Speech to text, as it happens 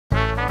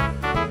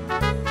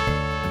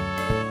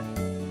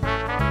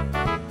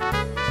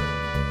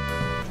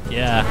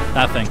Yeah,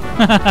 that thing.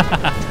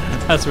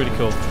 That's really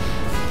cool.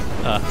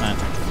 Oh, man.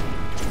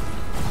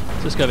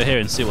 Let's go over here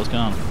and see what's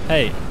going on.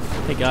 Hey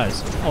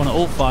guys, I want to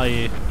alt fire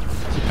you.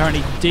 It's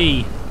apparently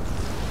D.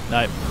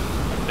 No,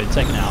 been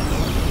taken out.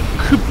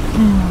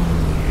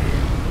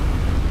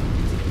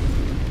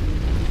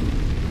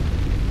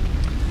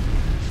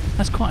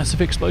 That's quite a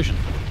severe explosion.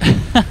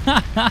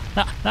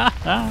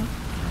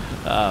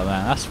 Oh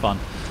man, that's fun.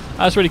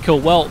 That's really cool.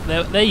 Well,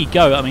 there you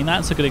go. I mean,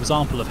 that's a good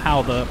example of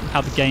how the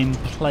game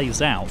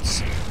plays out.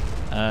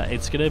 I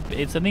think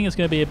it's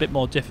gonna be a bit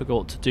more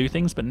difficult to do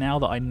things, but now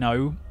that I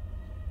know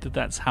that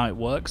that's how it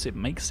works, it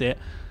makes it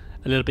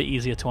a little bit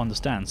easier to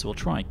understand. So we'll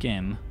try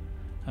again.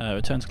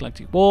 Return to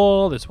Galactic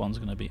War. This one's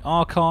going to be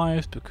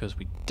archived because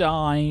we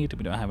died.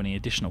 We don't have any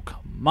additional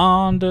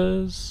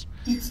commanders.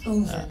 It's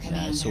over,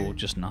 yeah, it's all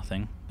just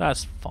nothing.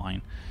 That's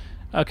fine.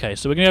 Okay,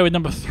 so we're going to go with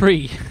number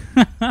 3.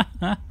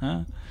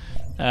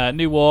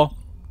 New War.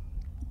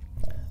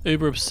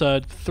 Uber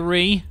Absurd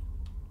 3.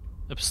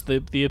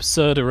 The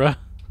Absurderer.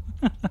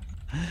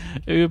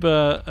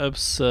 Uber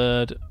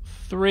Absurd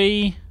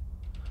 3.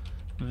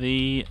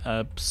 The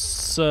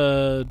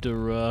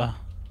Absurderer.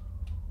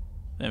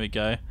 There we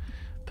go.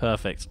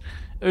 Perfect.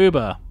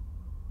 Uber.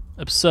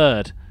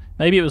 Absurd.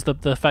 Maybe it was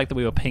the fact that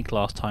we were pink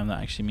last time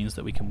that actually means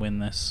that we can win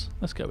this.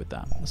 Let's go with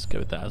that. Let's go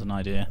with that as an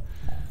idea.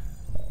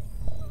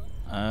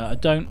 I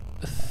don't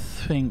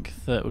think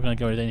that we're going to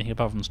go with anything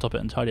apart from Stop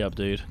It and Tidy Up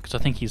Dude, because I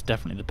think he's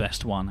definitely the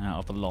best one out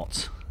of the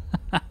lot.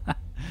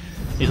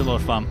 He's a lot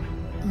of fun.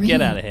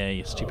 Get out of here,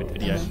 you stupid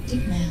video.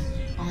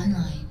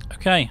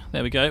 Okay,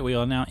 there we go. We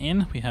are now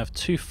in. We have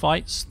 2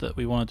 fights that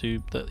we want to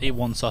do, that it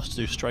wants us to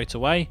do straight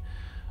away.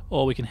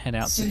 Or we can head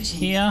out to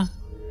here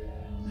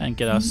and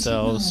get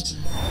ourselves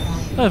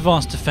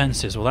advanced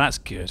defences. Well, that's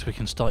good. We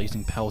can start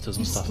using pelters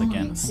and stuff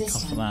again. Thank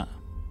God for that.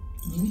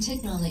 New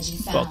technology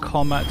found. Got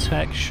combat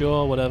tech,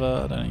 sure,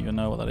 whatever. I don't even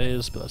know what that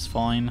is, but that's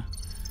fine.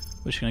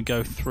 We're just going to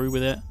go through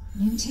with it.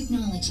 New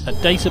technology. A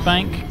data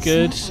bank,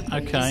 good.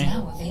 Okay.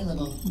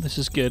 This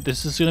is good.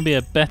 This is going to be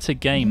a better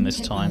game this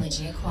time.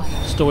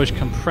 Storage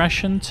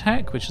compression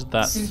tech, which is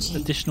that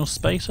additional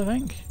space, I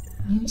think.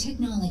 New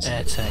technology.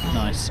 Air tech,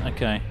 nice.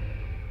 Okay.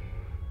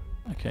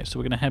 Okay, so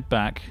we're going to head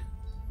back.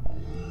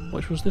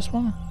 Which was this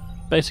one?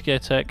 Basic air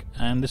tech,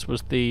 and this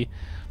was the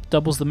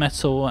doubles the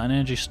metal and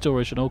energy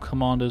storage on all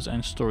commanders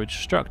and storage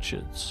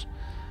structures.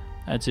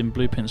 Adds in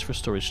blueprints for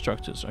storage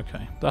structures.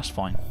 Okay, that's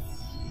fine.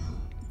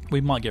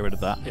 We might get rid of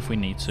that if we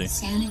need to.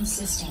 Scanning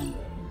system.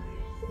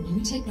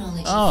 New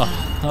technology.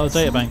 Oh, our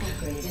data bank.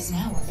 Is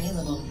now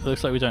available. It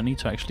looks like we don't need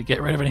to actually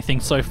get rid of anything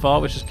so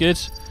far, which is good.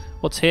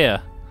 What's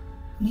here?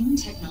 New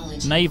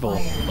technology. Naval.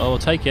 Well, we'll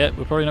take it.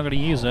 We're probably not going to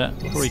use it.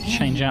 We'll probably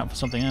change out for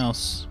something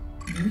else.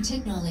 New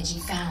technology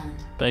found.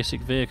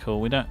 Basic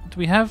vehicle. We don't. Do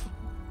we have?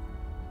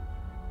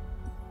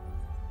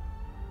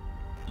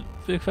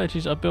 Vehicle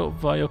factories are built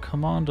via your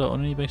commander on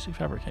any basic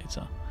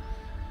fabricator.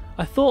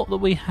 I thought that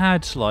we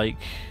had like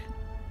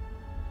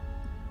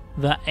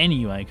that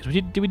anyway, because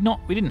we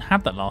didn't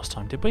have that last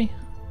time, did we?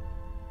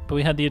 But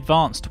we had the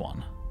advanced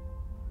one.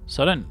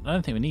 So I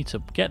don't think we need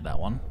to get that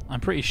one. I'm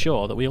pretty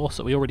sure that we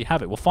already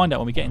have it. We'll find out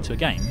when we get into a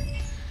game.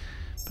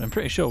 But I'm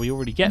pretty sure we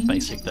already get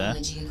basic there.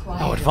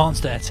 Oh,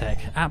 advanced air tech.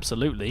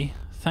 Absolutely.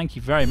 Thank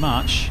you very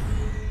much.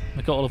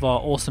 We've got all of our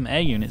awesome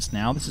air units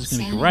now. This is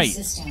going to be great.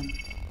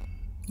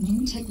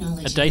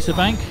 A data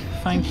bank.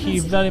 Thank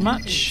you very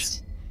much.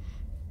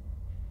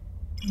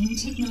 New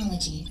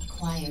technology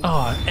acquired.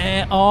 Oh,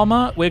 air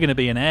armor. We're going to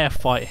be an air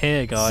fight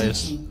here,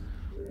 guys.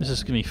 This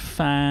is going to be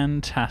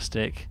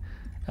fantastic.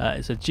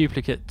 It's a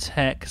duplicate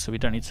tech, so we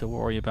don't need to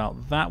worry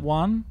about that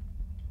one.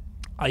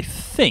 I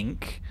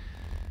think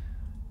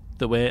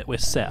that we're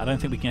set. I don't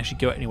think we can actually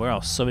go anywhere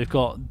else. So we've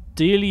got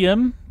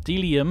Delium,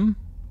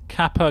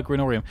 Kappa,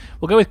 Grenorium.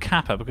 We'll go with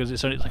Kappa because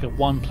it's like a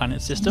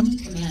one-planet system.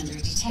 Commander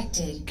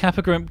detected.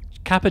 Kappa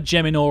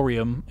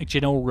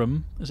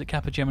Geminorum. Is it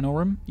Kappa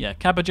Geminorum? Yeah,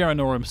 Kappa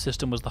Geminorum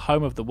system was the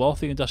home of the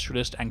wealthy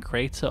industrialist and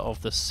creator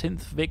of the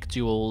Synth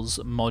Victuals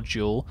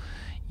module.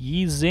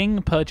 Yi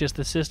Xing purchased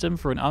the system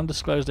for an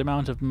undisclosed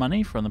amount of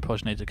money from the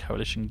progenitor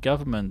coalition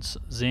government.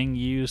 Xing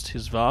used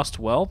his vast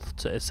wealth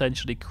to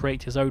essentially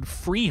create his own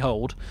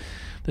freehold.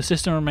 The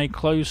system remained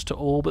closed to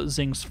all but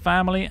Xing's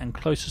family and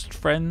closest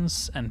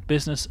friends and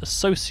business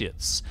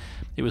associates.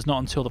 It was not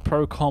until the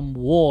Procom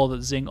War that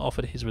Xing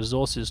offered his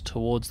resources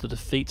towards the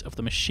defeat of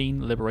the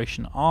Machine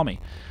Liberation Army.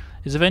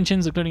 His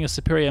inventions, including a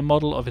superior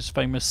model of his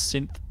famous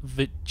Synth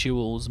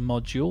Victuals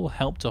module,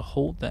 helped to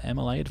halt the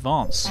MLA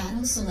advance.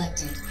 Battle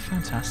selected.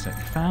 Fantastic.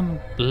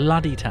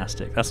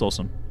 Fan-bloody-tastic. That's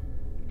awesome.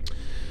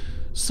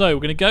 So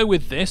we're going to go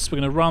with this. We're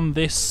going to run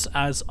this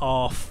as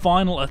our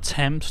final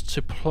attempt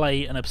to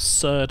play an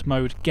absurd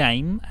mode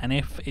game, and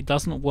if it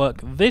doesn't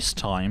work this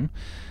time,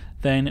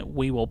 then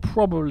we will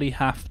probably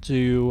have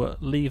to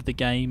leave the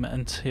game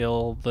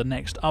until the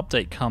next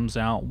update comes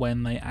out,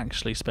 when they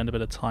actually spend a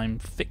bit of time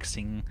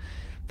fixing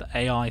the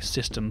AI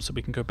system so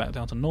we can go back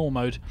down to normal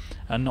mode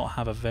and not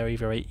have a very,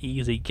 very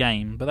easy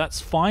game. But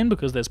that's fine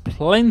because there's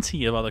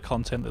plenty of other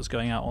content that's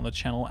going out on the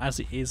channel as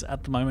it is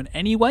at the moment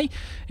anyway,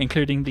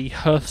 including the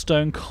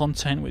Hearthstone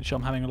content, which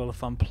I'm having a lot of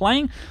fun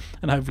playing,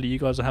 and hopefully you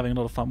guys are having a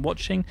lot of fun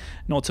watching.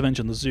 Not to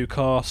mention the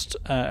ZooCast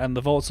and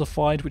the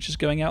Voltified, which is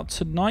going out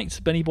tonight.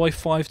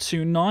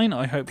 BennyBoy529,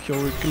 I hope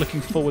you're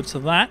looking forward to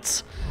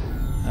that.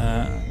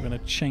 I'm going to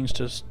change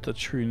to the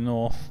True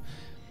North.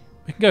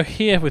 We can go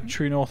here with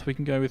True North, we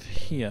can go with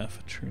here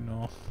for True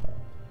North.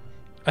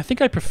 I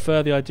think I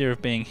prefer the idea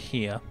of being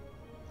here.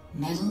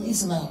 Metal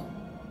is low.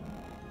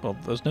 Well,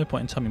 there's no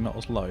point in telling me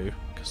metal's low,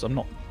 because I'm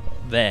not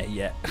there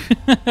yet.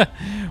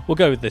 We'll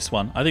go with this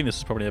one. I think this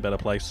is probably a better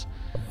place.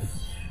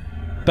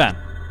 Bam.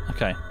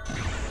 Okay.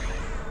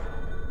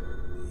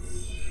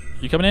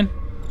 You coming in?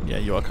 Yeah,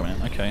 you are coming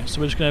in. Okay, so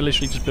we're just going to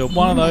literally just build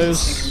one of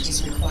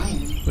those.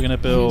 We're going to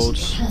build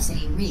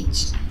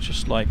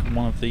just like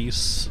one of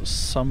these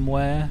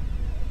somewhere.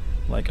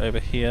 Like over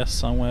here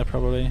somewhere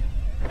probably.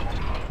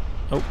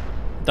 Oh,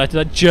 did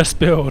I just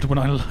build when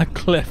I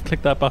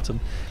click that button?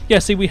 Yeah,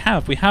 see we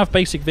have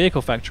basic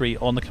vehicle factory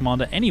on the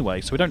commander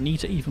anyway, so we don't need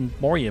to even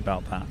worry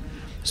about that.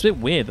 It's a bit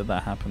weird that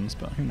that happens,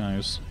 but who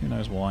knows? Who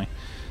knows why?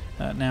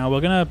 Now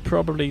we're going to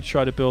probably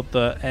try to build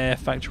the air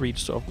factory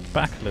sort of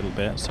back a little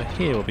bit, so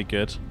here will be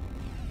good.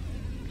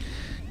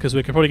 Because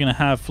we're probably going to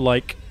have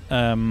like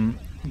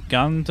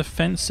gun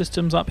defense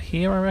systems up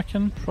here, I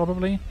reckon,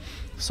 probably.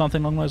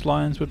 Something along those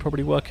lines would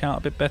probably work out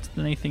a bit better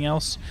than anything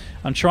else.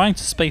 I'm trying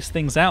to space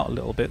things out a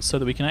little bit so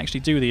that we can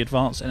actually do the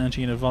advanced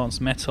energy and advanced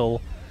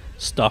metal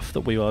stuff that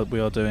we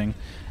are doing.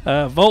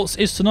 Vaults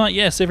is tonight,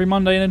 yes, every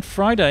Monday and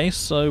Friday,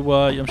 so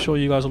I'm sure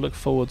you guys will look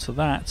forward to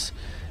that.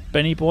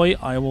 Benny Boy,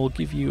 I will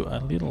give you a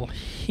little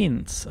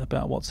hint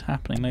about what's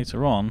happening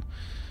later on.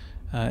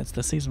 It's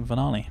the season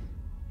finale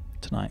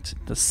tonight.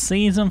 The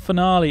season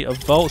finale of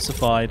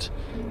Voltified.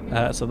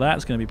 So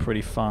that's going to be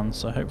pretty fun.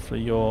 So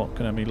hopefully you're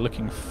going to be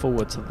looking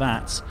forward to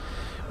that.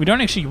 We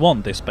don't actually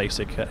want this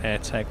basic air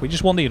tech. We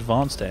just want the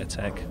advanced air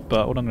tech.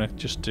 But what I'm going to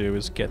just do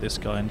is get this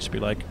guy and just be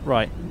like,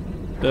 right,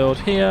 build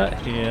here,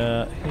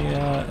 here,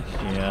 here,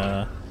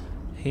 here,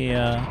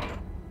 here,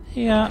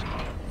 here,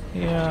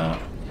 here,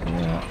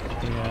 here,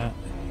 here,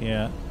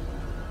 here,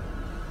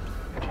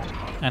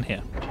 and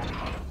here.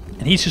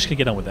 And he's just going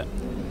to get on with it.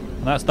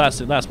 And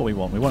that's what we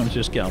want. We want him to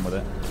just get on with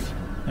it.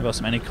 I've got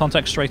some enemy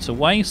contact straight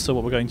away, so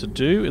what we're going to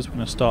do is we're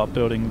going to start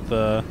building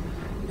the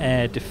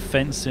air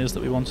defences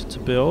that we wanted to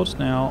build.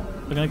 Now,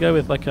 we're going to go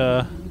with like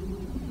a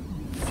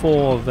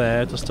 4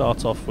 there to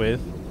start off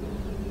with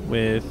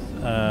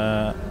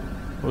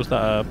what was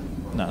that?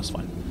 No, that's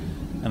fine.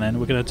 And then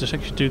we're going to just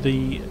actually do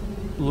the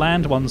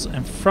land ones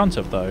in front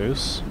of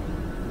those,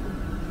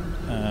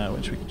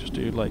 which we can just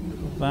do like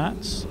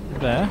that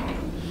there.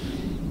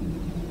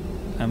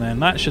 And then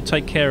that should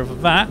take care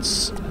of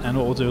that. And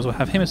what we'll do is we'll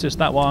have him assist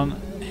that one,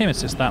 him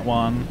assist that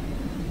one,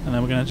 and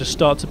then we're going to just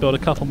start to build a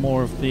couple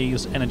more of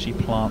these energy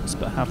plants,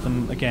 but have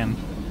them, again,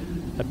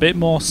 a bit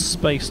more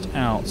spaced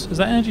out. Is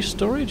that energy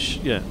storage?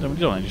 Yeah, no, we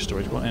don't want energy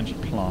storage, we want energy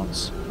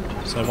plants.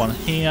 So one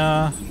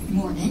here.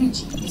 More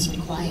energy is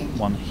required.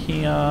 One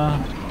here.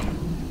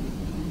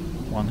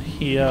 One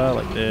here,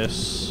 like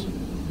this.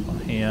 One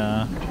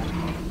here.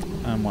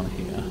 And one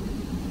here.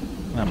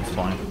 And that'll be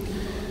fine.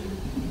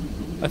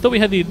 I thought we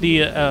had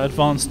the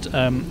advanced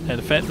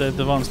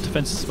advanced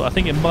defenses, but I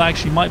think it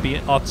actually might be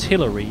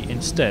artillery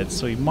instead,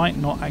 so we might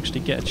not actually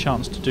get a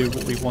chance to do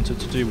what we wanted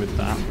to do with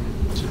that,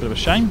 which is a bit of a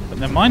shame, but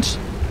never mind.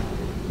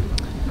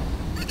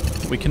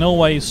 We can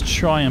always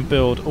try and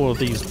build all of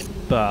these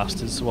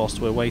bastards whilst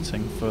we're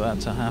waiting for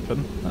that to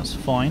happen. That's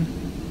fine.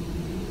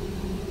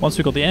 Once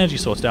we've got the energy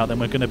sorted out, then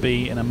we're going to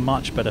be in a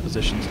much better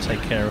position to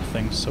take care of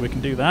things, so we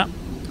can do that.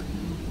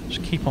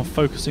 Just keep on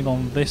focusing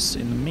on this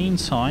in the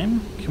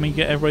meantime. Can we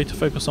get everybody to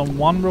focus on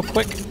one real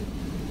quick?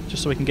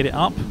 Just so we can get it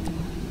up.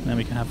 And then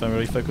we can have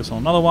everybody focus on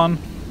another one.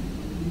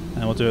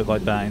 And we'll do it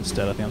like that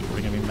instead. I think that's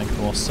probably going to make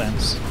more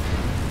sense.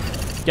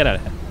 Get out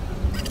of here.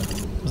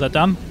 Was that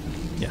done?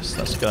 Yes,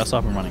 that's good. That's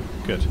up and running.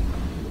 Good.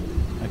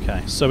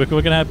 Okay, so we're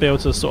going to be able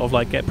to sort of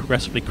like get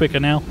progressively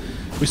quicker now.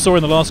 We saw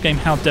in the last game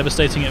how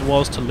devastating it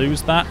was to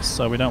lose that,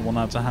 so we don't want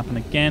that to happen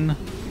again.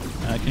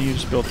 Can you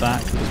just build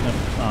that? There's no...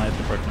 Oh, it's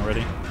been broken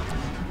already.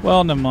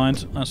 Well, never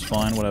mind. That's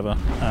fine, whatever.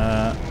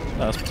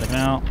 That's taken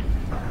out.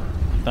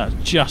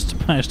 That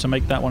just managed to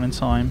make that one in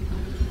time.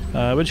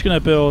 We're just going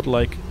to build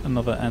like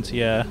another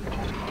anti-air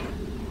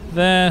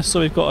there, so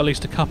we've got at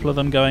least a couple of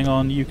them going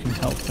on. You can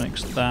help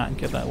fix that and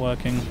get that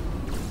working.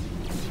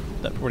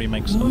 That probably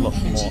makes a lot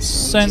more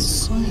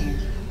sense.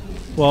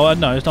 Well,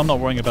 no, I'm not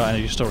worrying about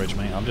energy storage,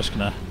 mate. I'm just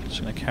gonna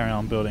carry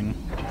on building,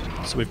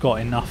 so we've got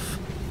enough.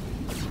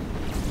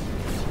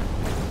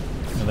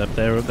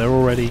 They're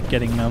already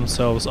getting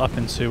themselves up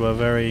into a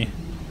very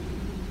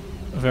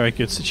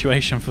good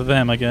situation for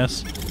them, I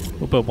guess.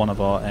 We'll build one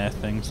of our air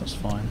things. That's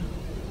fine.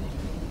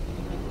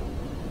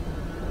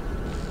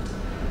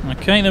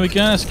 Okay, there we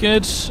go. That's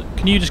good.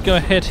 Can you just go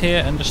ahead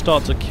here and just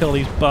start to kill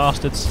these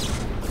bastards?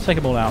 Take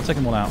them all out. Take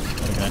them all out.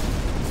 There we go.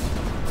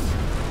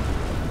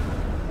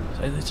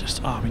 It's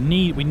just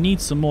we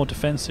need some more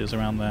defences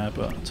around there.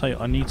 But I'll tell you,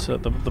 I need to.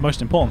 The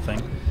most important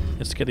thing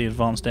is to get the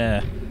advanced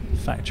air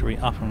factory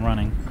up and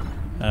running,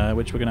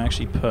 which we're going to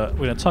actually put.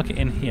 We're going to tuck it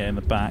in here in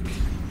the back,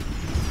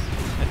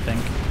 I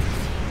think,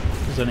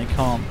 because then it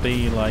can't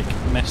be like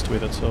messed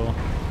with at all.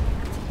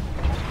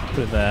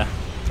 Put it there.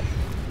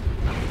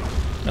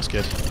 That's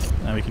good.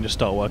 Now we can just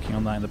start working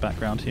on that in the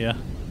background here.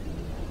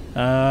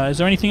 Is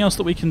there anything else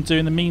that we can do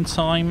in the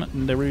meantime?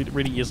 There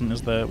really isn't,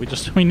 is there?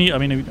 We need. I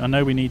mean, I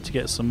know we need to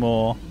get some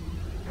more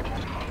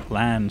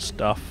land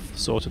stuff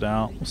sorted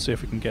out. We'll see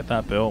if we can get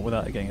that built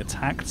without it getting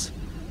attacked.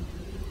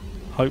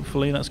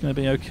 Hopefully that's going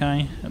to be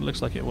okay. It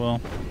looks like it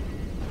will.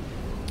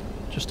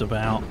 Just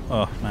about.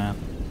 Oh man.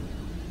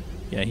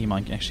 Yeah, he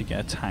might actually get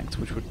attacked,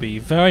 which would be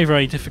very,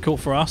 very difficult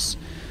for us.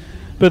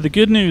 But the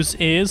good news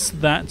is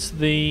that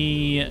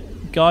the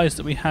guys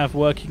that we have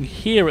working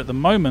here at the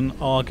moment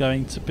are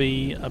going to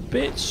be a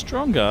bit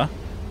stronger,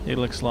 it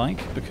looks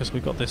like, because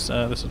we've got this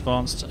this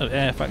advanced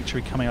air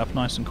factory coming up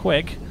nice and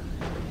quick.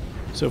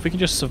 So if we can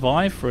just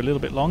survive for a little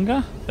bit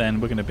longer, then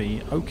we're going to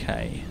be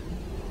okay.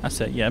 That's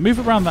it. Yeah,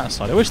 move around that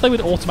side. I wish they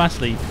would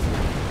automatically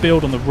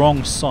build on the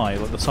wrong side,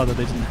 like the side that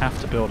they didn't have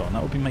to build on.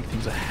 That would make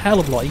things a hell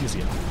of a lot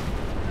easier.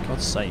 For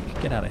God's sake,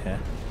 get out of here.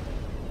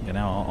 Yeah,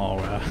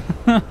 now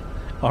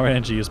our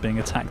energy is being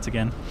attacked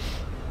again.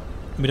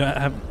 We don't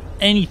have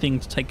anything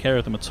to take care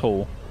of them at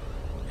all.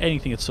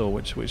 Anything at all,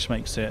 which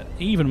makes it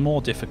even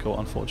more difficult,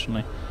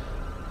 unfortunately.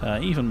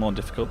 Even more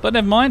difficult. But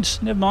never mind,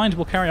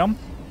 we'll carry on.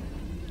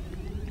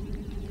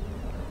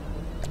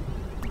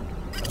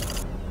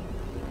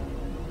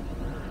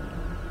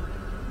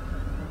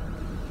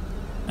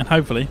 And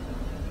hopefully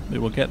we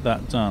will get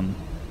that done.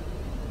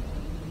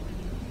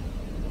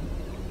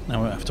 Now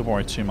we won't have to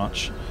worry too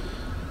much.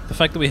 The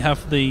fact that we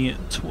have the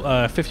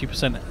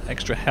 50%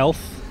 extra health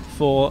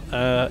for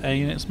air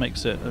units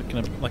makes it kind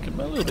of like a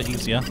little bit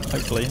easier,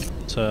 hopefully,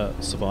 to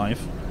survive.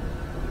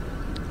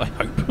 I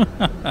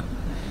hope.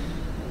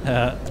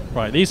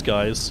 Right, these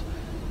guys,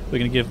 we're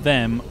going to give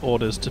them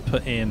orders to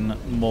put in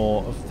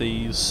more of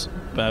these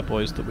bad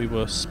boys that we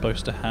were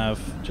supposed to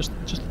have. Just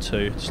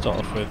two to start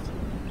off with.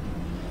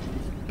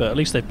 But at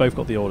least they've both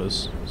got the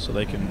orders, so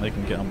they can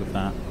get on with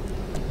that.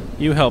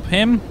 You help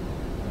him.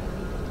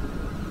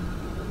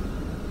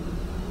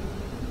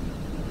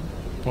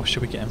 Or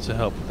should we get him to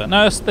help with that?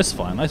 No, that's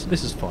fine.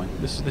 This is fine.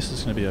 This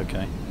is going to be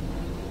okay,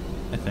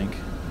 I think.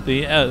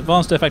 The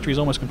advanced air factory is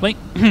almost complete,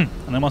 and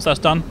then once that's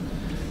done,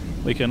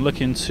 we can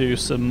look into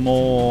some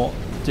more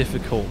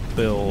difficult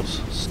build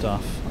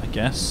stuff, I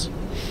guess.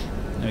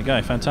 There we go.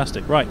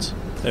 Fantastic. Right.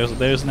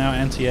 There's now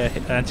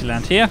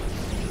anti-land here,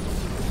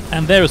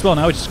 and there as well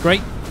now, which is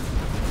great.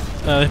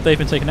 They've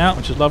been taken out,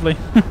 which is lovely.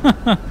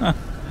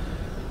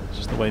 It's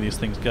just the way these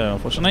things go,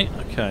 unfortunately.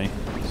 Okay,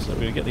 so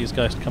we're going to get these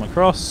guys to come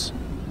across.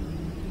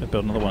 We'll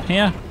build another one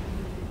here.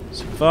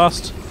 Super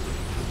fast.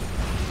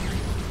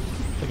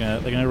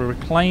 They're going to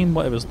reclaim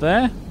whatever's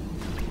there.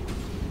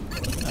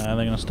 They're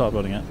going to start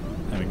building it.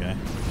 There we go.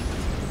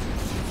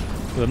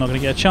 They're not going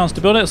to get a chance to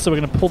build it, so we're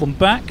going to pull them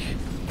back.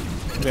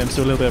 We're going to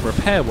do a little bit of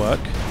repair work,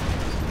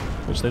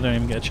 which they don't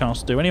even get a chance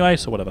to do anyway,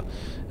 so whatever.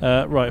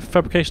 Right,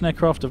 fabrication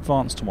aircraft,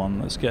 advanced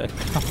one. Let's get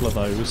a couple of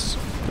those.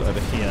 Put over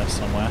here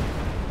somewhere.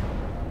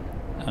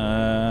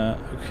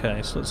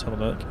 Okay, so let's have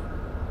a look.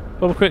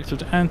 Bubble quick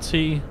to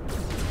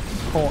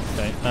anti-port.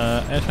 Okay,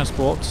 air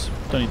transport.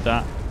 Don't need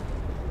that.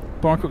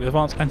 Bomber quick with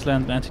advanced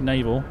anti-land and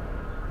anti-naval.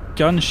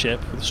 Gunship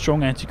with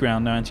strong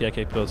anti-ground, no anti-air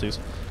capabilities.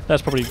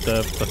 That's probably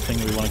the thing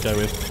we want to go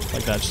with.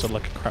 Like that, just have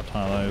like a crap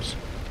ton of those.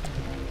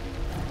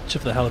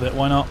 Chip for the hell of it,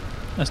 why not?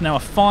 There's now a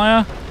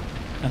fire.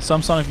 And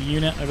some sort of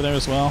unit over there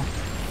as well.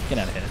 Get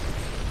out of here.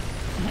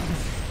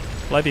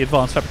 Like the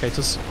advanced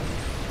fabricators.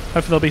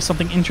 Hopefully there'll be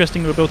something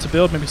interesting we'll be able to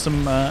build. Maybe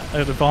some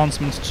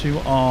advancements to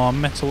our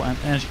metal and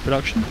energy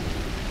production.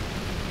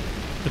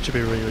 Which would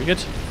be really, really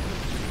good.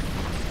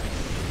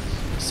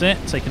 That's it.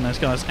 Taking those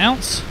guys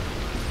out.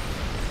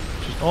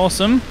 Which is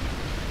awesome.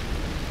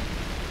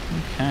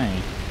 Okay.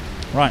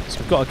 Right, so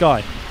we've got a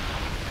guy.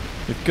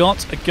 We've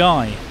got a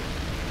guy.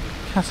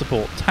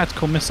 Catapult.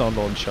 Tactical missile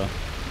launcher.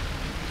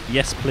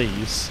 Yes,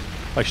 please.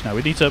 Actually, no.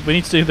 We need to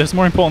do. There's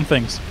more important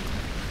things.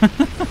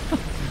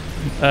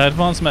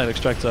 Advanced metal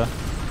extractor.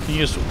 Can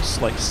you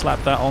just like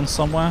slap that on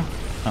somewhere?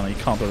 Oh no, you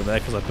can't build it there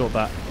because I built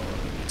that.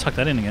 Tuck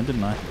that in again,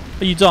 didn't I?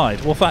 But you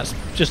died. Well, that's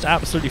just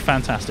absolutely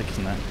fantastic,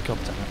 isn't it? God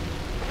damn it.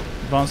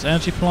 Advanced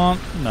energy plant.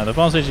 No, the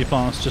advanced energy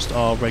plants just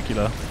are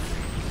regular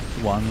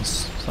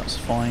ones, so that's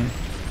fine.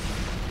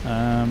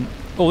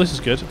 Oh, this is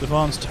good.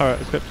 Advanced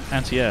turret equipped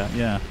anti-air.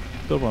 Yeah,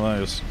 build one of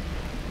those.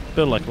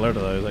 Build like a load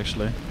of those,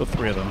 actually. Build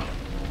 3 of them.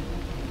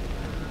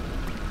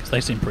 Because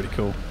they seem pretty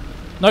cool.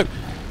 No!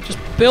 Just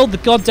build the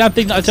goddamn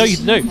thing that I tell you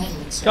to do!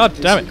 God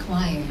damn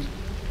it!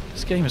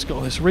 This game has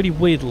got this really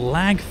weird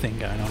lag thing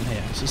going on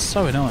here. This is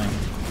so annoying.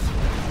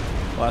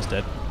 Well, that's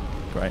dead.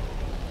 Great.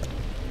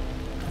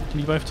 Can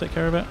you both take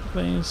care of it,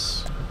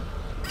 please?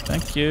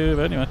 Thank you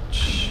very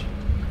much.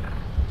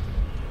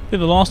 think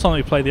the last time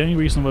we played, the only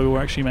reason why we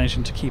were actually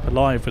managing to keep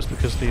alive was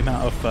because of the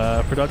amount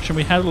of production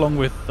we had, along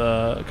with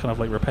kind of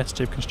like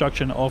repetitive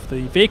construction of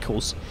the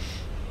vehicles.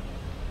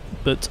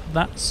 But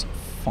that's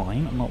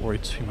fine. I'm not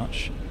worried too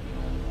much.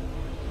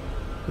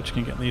 Which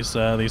can get these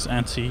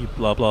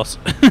anti-blah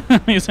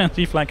blahs, these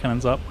anti-flag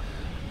cannons up.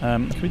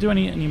 Can we do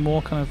any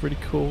more kind of really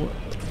cool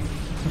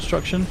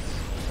construction?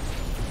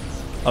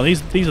 Oh,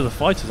 these are the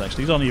fighters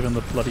actually. These aren't even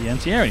the bloody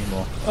anti-air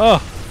anymore. Oh,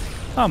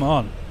 come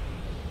on.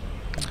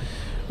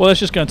 Well, let's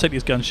just go and take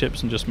these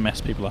gunships and just mess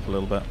people up a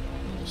little bit.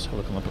 Just have a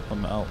look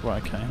on the oh,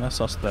 right, okay,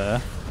 that's us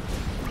there.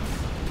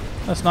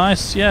 That's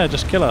nice. Yeah,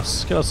 just kill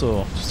us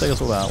all. Just take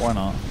us all out. Why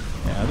not?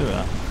 Yeah, I'll do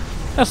that.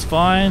 That's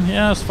fine.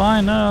 Yeah, that's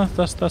fine. No,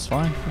 that's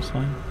fine. That's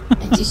fine.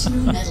 Additional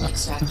metal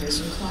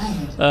extractors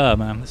required. Oh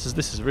man, this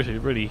is really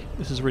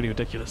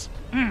ridiculous.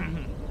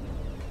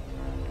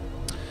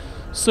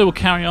 So we'll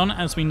carry on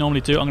as we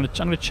normally do. I'm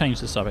gonna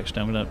change this up.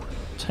 Actually, I'm gonna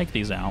take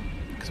these out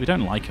because we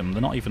don't like them.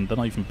 They're not even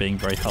being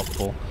very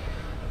helpful.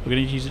 We're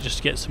gonna use it just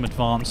to get some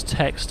advanced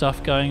tech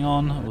stuff going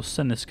on. We'll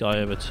send this guy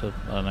over to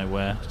I don't know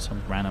where,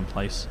 some random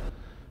place.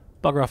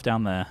 Bugger off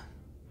down there.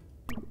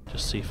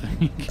 Just see if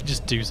we can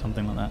just do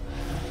something like that.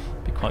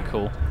 Be quite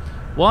cool.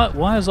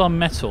 Why has our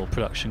metal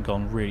production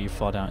gone really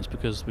far down? It's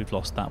because we've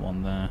lost that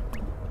one there.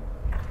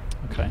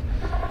 Okay,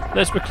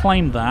 let's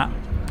reclaim that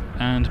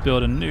and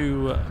build a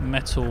new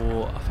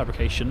metal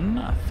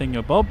fabrication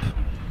thingamabob.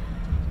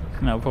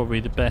 That will probably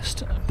be the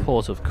best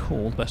port of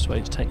call, the best way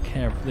to take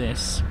care of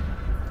this.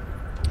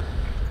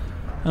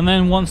 And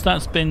then once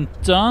that's been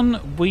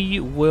done, we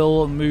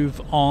will move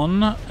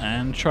on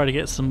and try to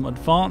get some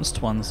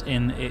advanced ones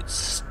in its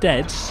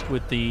stead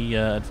with the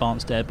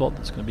advanced airbot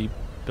that's going to be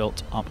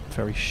built up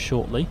very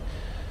shortly.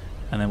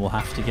 And then we'll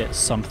have to get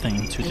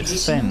something to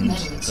defend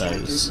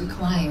those.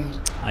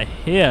 I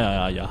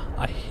hear ya.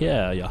 I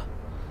hear ya.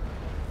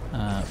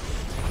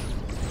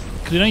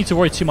 Because we don't need to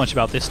worry too much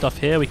about this stuff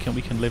here. We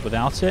can live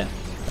without it.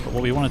 But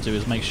what we want to do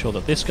is make sure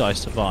that this guy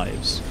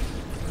survives.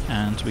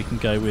 And we can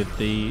go with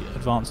the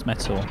advanced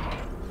metal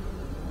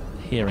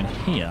here and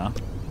here.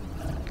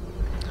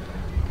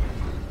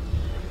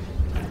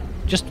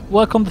 Just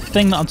work on the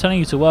thing that I'm telling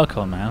you to work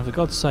on, man. For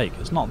God's sake,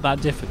 it's not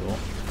that difficult.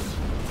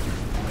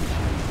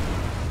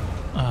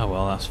 Oh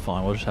well, that's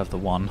fine. We'll just have the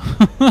one.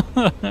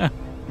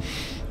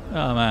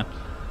 Oh man.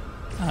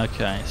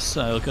 Okay,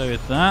 so we'll go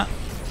with that.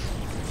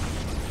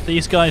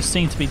 These guys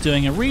seem to be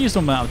doing a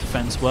reasonable amount of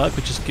defense work,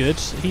 which is good.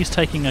 He's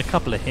taking a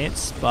couple of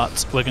hits,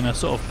 but we're going to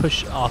sort of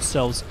push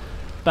ourselves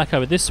back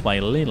over this way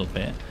a little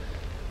bit.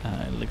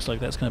 It looks like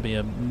that's going to be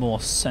a more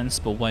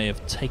sensible way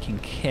of taking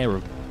care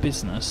of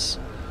business.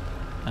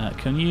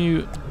 Can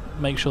you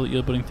make sure that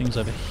you're building things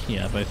over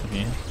here, both of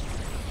you?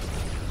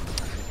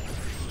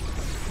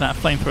 That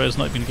flamethrower is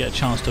not going to get a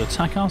chance to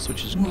attack us,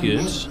 which is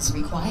good.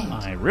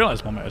 I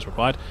realise more metal is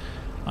required.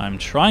 I'm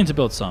trying to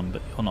build some,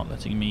 but you're not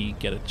letting me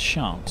get a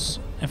chance.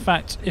 In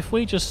fact, if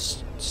we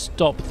just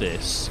stop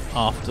this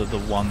after the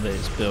one that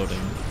it's building,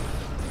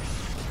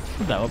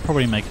 that would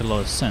probably make a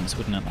lot of sense,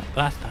 wouldn't it?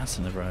 That's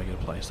in a very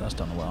good place. That's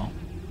done well.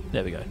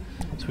 There we go.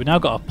 So we've now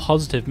got a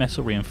positive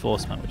metal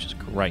reinforcement, which is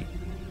great.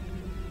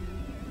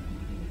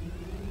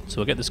 So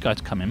we'll get this guy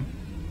to come in.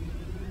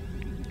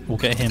 We'll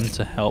get him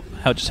to help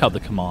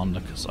the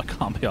commander, because I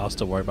can't be asked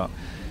to worry about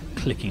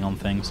clicking on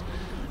things.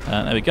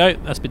 There we go,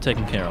 that's been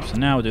taken care of. So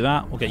now we'll do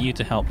that, we'll get you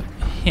to help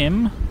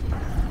him.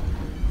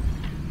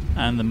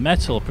 And the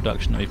metal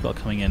production that we've got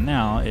coming in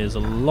now is a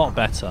lot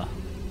better.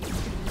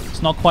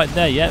 It's not quite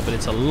there yet, but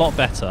it's a lot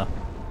better.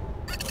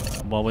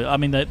 Well, I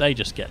mean, they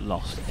just get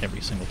lost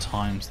every single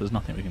time, so there's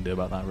nothing we can do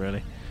about that,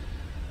 really.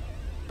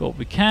 But what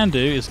we can do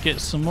is get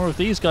some more of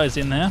these guys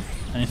in there.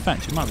 And in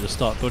fact, we might be able to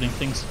start building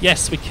things.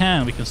 Yes, we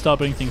can. We can start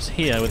building things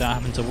here without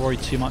having to worry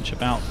too much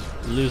about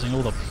losing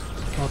all the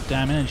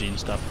goddamn energy and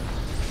stuff.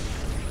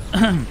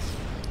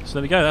 So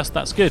there we go,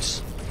 that's good.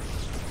 It's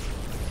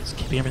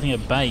keeping everything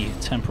at bay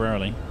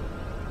temporarily.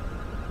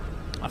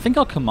 I think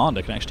our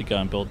commander can actually go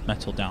and build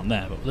metal down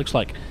there, but it looks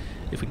like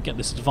if we can get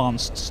this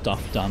advanced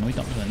stuff done, we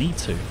don't really need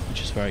to,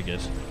 which is very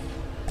good.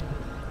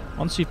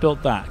 Once you've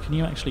built that, can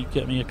you actually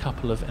get me a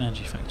couple of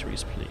energy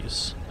factories,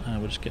 please?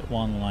 We'll just get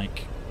one,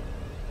 like...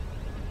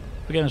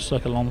 We're getting just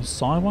like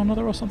alongside one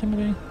another or something,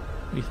 maybe?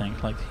 What do you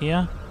think? Like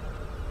here?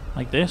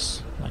 Like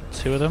this? Like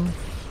two of them?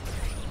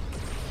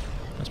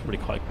 That's probably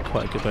quite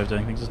a good way of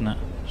doing things, isn't it?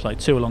 Just like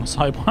two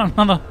alongside one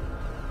another.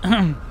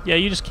 Yeah,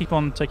 you just keep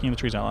on taking the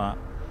trees out like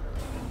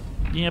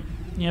that.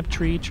 Yep,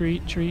 tree,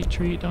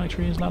 don't like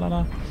trees, la la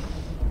la.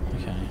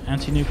 Okay,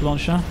 anti-nuke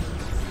launcher.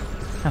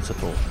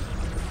 Catapult.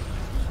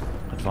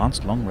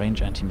 Advanced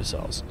long-range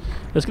anti-missiles.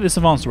 Let's get this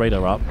advanced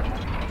radar up.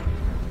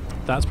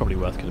 That's probably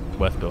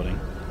worth building.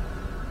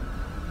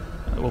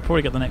 We'll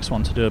probably get the next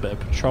one to do a bit of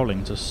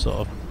patrolling to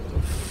sort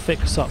of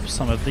fix up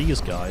some of these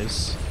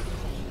guys.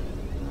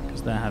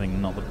 They're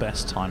having not the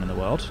best time in the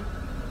world.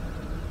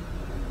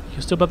 You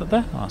can still build that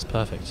there? Oh, that's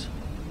perfect.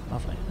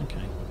 Lovely,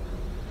 okay.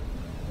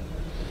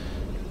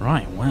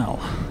 Right, well,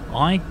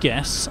 I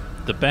guess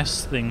the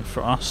best thing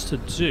for us to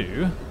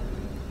do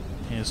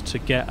is to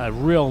get a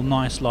real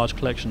nice large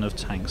collection of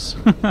tanks.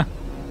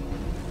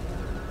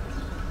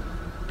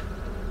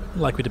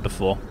 Like we did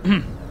before.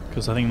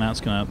 Because I think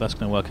that's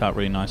gonna work out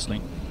really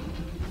nicely.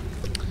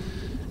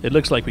 It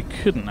looks like we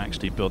couldn't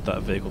actually build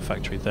that vehicle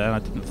factory there. I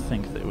didn't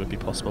think that it would be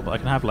possible, but I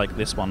can have like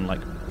this one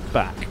like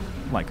back,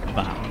 like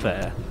that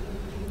there.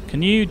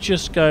 Can you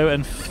just go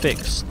and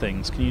fix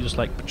things? Can you just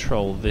like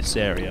patrol this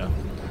area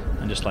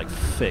and just like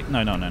fix?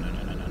 No.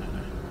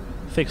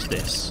 Fix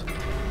this.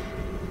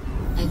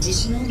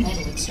 Additional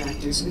metal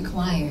extractors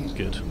required.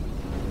 Good.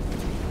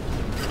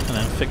 And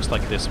then fix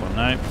like this one.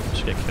 No,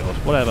 just get killed.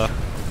 Whatever.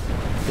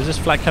 Is this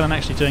flat cannon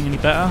actually doing any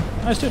better?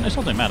 No, it's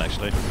not doing bad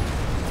actually.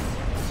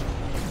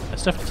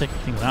 It's definitely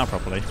taking things out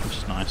properly, which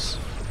is nice.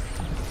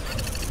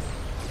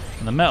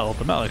 And the metal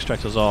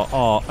extractors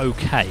are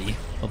okay,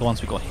 or the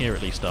ones we got here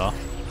at least are.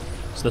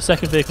 So the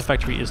second vehicle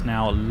factory is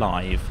now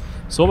live.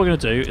 So what we're going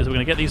to do is we're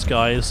going to get these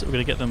guys, we're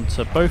going to get them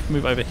to both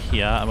move over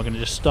here, and we're going to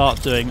just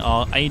start doing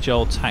our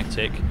age-old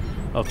tactic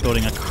of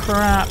building a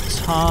crap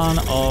ton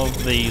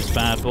of these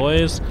bad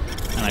boys,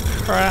 and a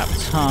crap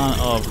ton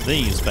of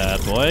these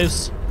bad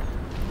boys,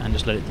 and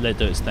just let it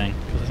do its thing,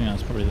 because I think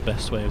that's probably the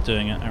best way of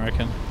doing it, I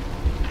reckon.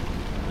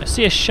 I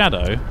see a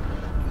shadow.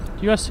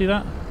 Do you guys see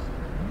that?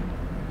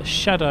 A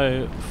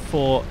shadow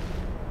for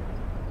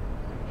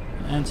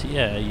an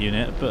anti-air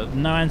unit, but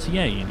no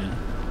anti-air unit.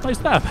 What is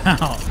that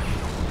about?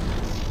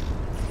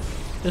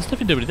 There's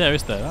definitely nobody there,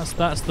 is there?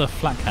 That's the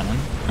flat cannon.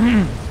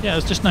 Yeah,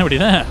 there's just nobody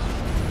there.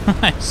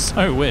 It's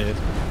so weird.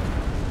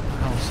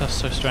 Oh, that's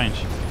so strange.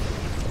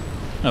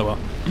 Oh well.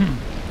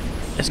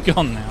 It's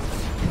gone now.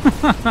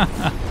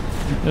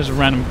 There's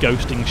random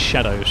ghosting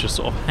shadows just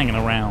sort of hanging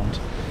around.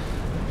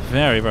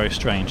 Very, very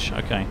strange.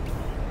 Okay.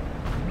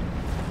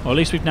 Well, at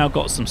least we've now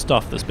got some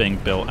stuff that's being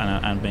built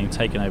and being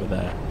taken over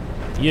there.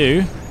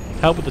 You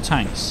help with the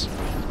tanks.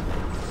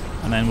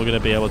 And then we're going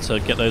to be able to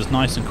get those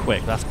nice and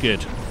quick. That's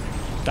good.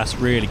 That's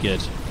really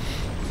good.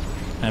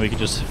 And we can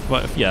just...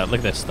 yeah, look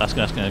at this. That's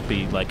going to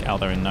be like out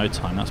there in no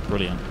time. That's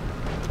brilliant.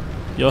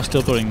 You're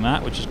still doing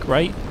that, which is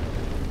great.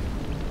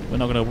 We're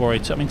not going to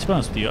worry... I mean, to be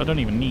honest with you, I don't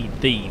even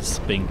need these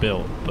being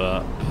built.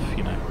 But,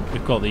 you know,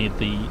 we've got the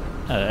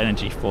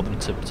energy for them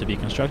to be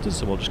constructed,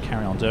 so we'll just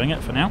carry on doing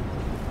it for now.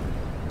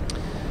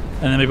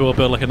 And then maybe we'll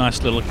build like a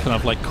nice little kind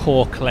of like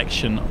core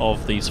collection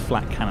of these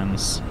flat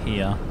cannons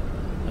here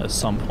at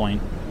some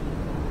point.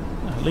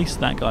 At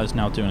least that guy's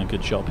now doing a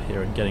good job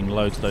here and getting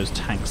loads of those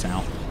tanks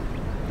out.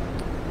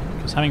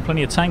 Because having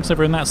plenty of tanks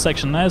over in that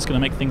section there is going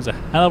to make things a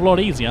hell of a lot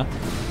easier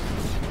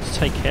to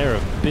take care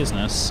of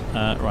business.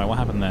 Right, what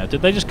happened there?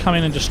 Did they just come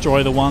in and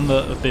destroy the one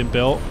that had been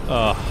built?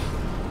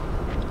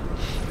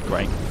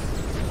 Great.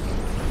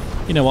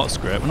 You know what,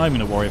 screw it, we're not even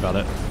going to worry about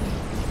it.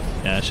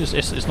 Yeah,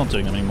 it's not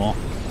doing them anymore.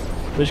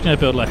 We're just going to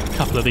build like a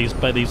couple of these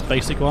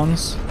basic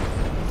ones,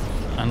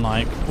 and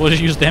like we'll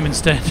just use them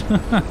instead.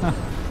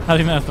 I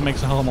think that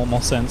makes a whole lot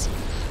more sense.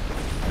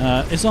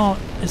 Is our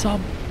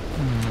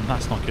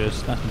that's not good.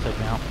 That's been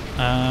taken out.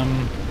 I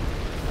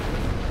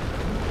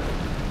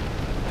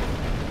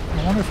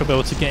wonder if we'll be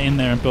able to get in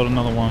there and build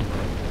another one.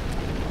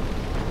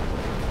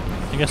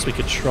 I guess we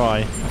could try.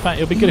 In fact,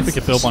 it would be good if we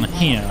could build one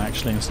here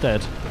actually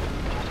instead.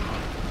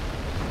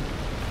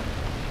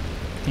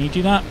 Can you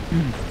do that?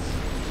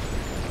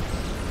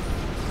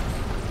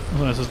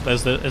 Well,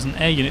 there's an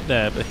air unit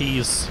there, but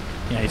he's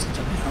going to take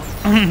it out.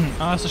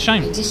 Oh, that's a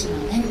shame.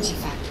 Additional energy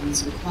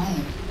factories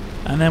required.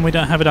 And then we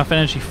don't have enough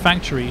energy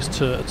factories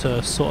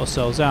to sort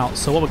ourselves out.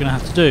 So what we're going to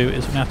have to do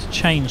is we're going to have to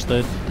change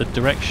the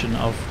direction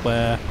of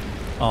where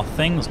our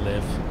things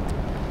live.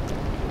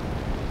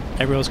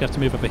 Everyone's going to have to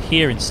move over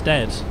here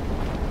instead.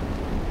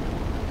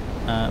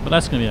 But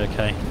that's going to be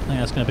okay. I think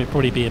that's going to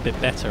probably be a bit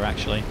better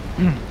actually,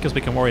 because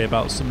we can worry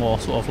about some more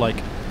sort of like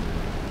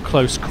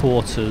close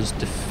quarters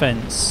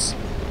defense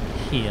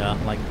here,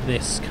 like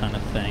this kind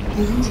of thing.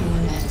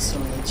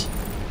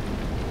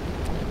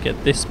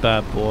 Get this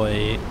bad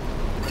boy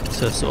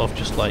to sort of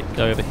just like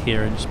go over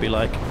here and just be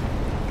like,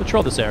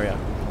 patrol this area,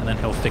 and then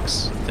he'll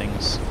fix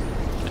things,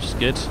 which is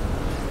good.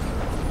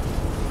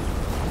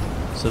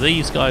 So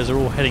these guys are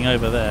all heading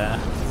over there.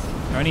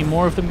 Are any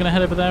more of them going to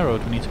head over there, or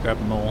do we need to grab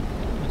them all?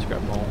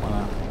 Grab them all like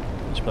that.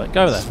 Just be like,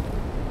 go over there.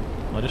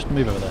 Or just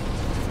move over there.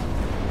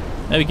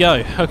 There we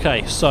go.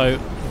 Okay, so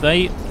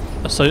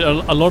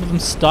a lot of them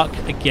stuck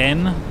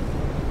again,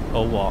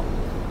 or what?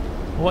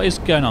 What is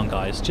going on,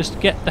 guys? Just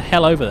get the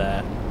hell over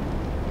there.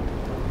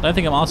 I don't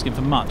think I'm asking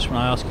for much when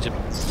I ask you to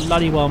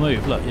bloody well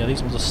move. Look, yeah,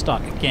 these ones are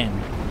stuck again.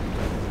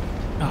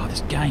 Oh,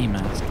 this game,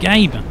 man. This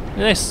game. Look at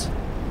this.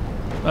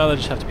 Well, they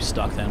just have to be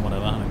stuck then.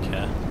 Whatever. I don't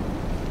care.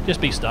 Just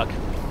be stuck.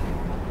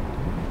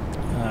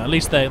 At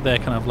least they're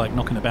kind of like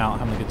knocking about,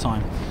 having a good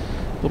time.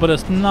 We'll put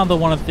another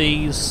one of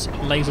these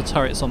laser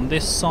turrets on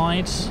this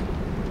side.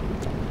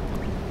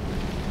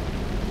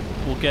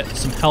 We'll get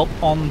some help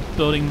on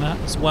building that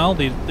as well.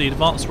 The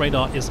advanced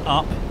radar is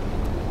up,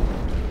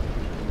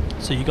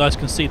 so you guys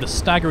can see the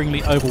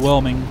staggeringly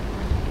overwhelming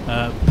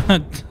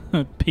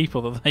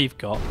people that they've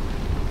got,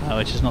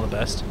 which is not the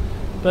best.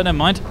 But never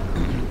mind.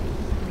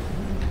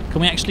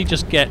 Can we actually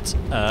just get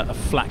a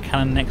flat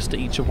cannon next to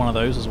each of one of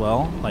those as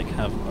well? Like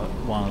have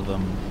one of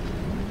them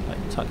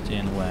like tucked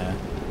in where,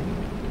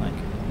 like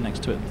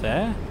next to it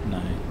there?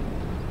 No.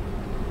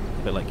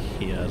 A bit like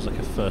here, as like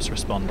a first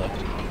responder.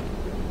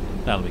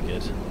 That'll be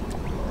good.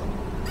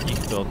 You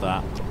can build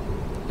that,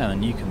 and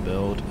then you can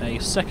build a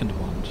second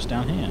one just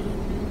down here.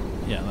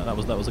 Yeah, that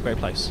was a great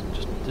place.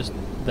 Just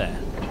there.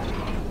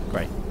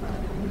 Great.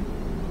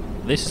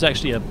 This is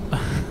actually a,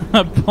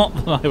 a bot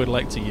that I would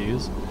like to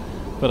use,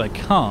 but I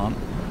can't.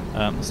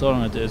 So what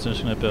I'm going to do is I'm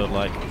just going to build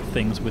like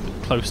things with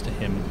close to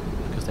him,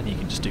 because then he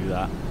can just do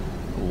that.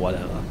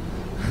 Whatever.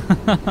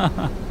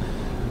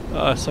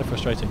 Oh, it's so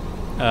frustrating.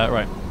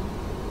 Right.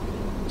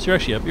 So you're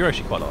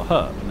actually quite a lot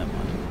hurt. But never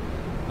mind.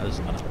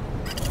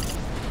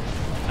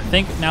 I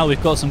think now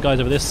we've got some guys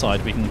over this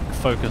side, we can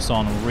focus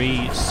on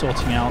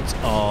sorting out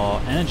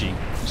our energy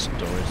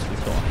storage that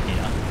we've got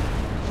here.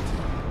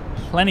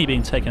 Plenty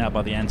being taken out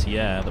by the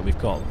anti-air that we've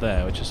got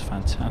there, which is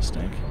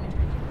fantastic.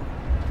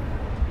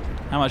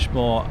 How much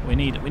more? We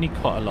need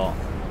quite a lot,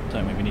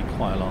 don't we? We need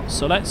quite a lot.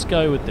 So let's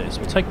go with this.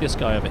 We'll take this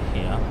guy over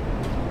here,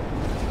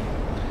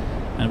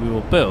 and we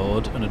will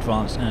build an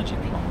advanced energy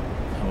plant.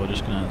 And we're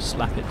just going to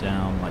slap it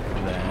down like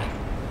there,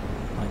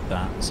 like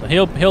that. So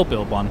he'll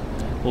build one.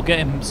 We'll get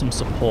him some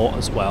support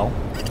as well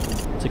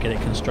to get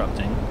it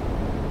constructing,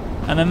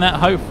 and then that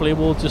hopefully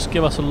will just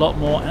give us a lot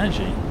more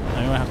energy.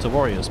 And we won't have to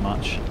worry as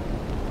much.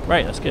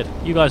 Great, that's good.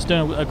 You guys are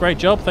doing a great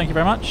job. Thank you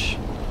very much.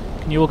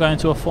 Can you all go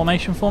into a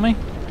formation for me?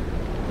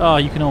 Oh,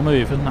 you can all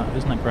move. Isn't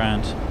that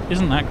grand?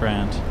 Isn't that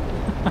grand?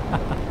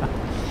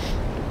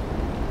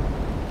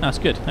 That's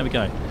good. There we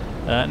go.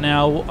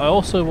 Now I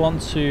also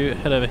want to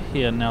head over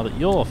here now that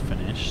you're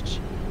finished.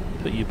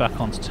 Put you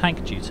back onto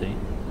tank duty.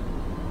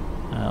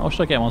 Or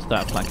should I get him onto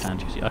that flat cannon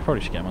duty? I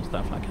probably should get him onto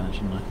that flat cannon,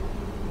 shouldn't I?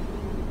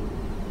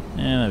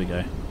 Yeah, there we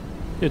go.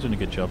 You're doing a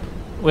good job.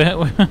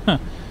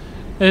 This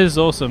is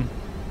awesome.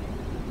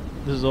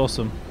 This is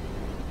awesome.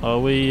 Are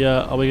we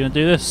going to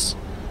do this?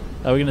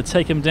 Are we going to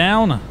take him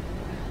down?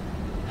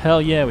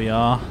 Hell yeah, we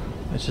are.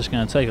 It's just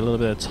going to take a little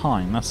bit of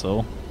time. That's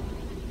all.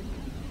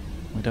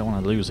 We don't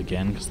want to lose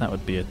again, because that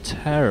would be a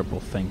terrible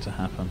thing to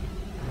happen.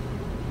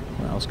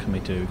 What else can we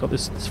do? We've got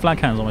this flat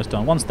cannon's almost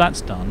done. Once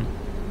that's done,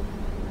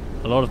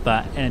 a lot of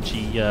that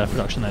energy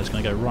production there is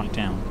going to go right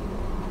down,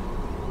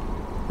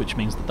 which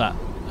means that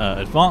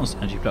advanced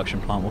energy production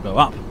plant will go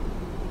up,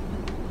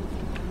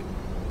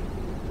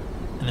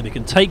 and then we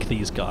can take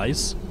these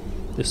guys,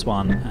 this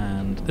one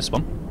and this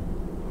one,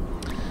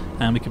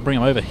 and we can bring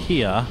them over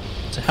here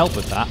to help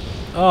with that.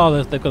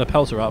 Oh, they've got a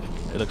pelter up,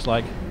 it looks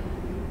like.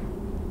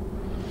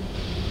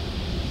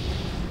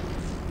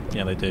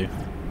 Yeah, they do.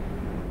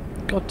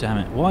 God damn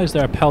it, why is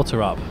there a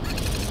pelter up?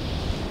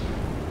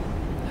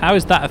 How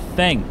is that a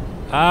thing?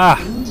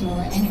 Ah! Build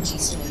more energy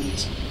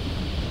storage.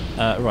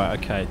 Right,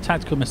 okay.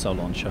 Tactical missile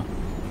launcher.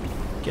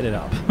 Get it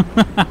up.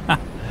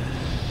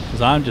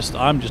 Because I'm just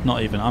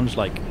not even. I'm just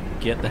like,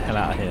 get the hell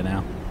out of here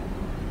now.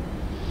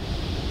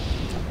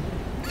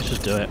 Let's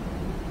just do it.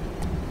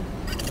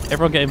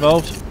 Everyone get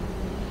involved.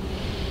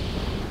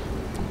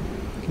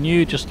 Can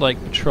you just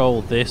like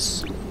patrol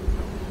this?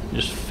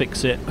 Just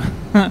fix it.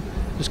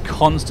 Just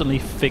constantly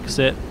fix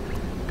it,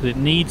 because it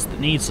needs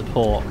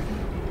support.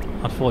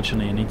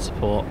 Unfortunately, it needs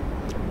support.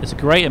 It's a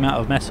great amount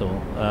of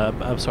metal,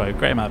 I'm sorry, a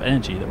great amount of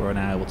energy that we're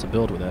now able to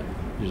build with it,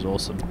 which is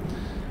awesome.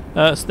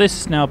 So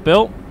this is now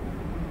built.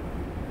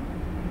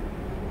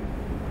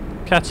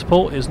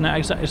 Catapult is now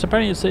exactly. It's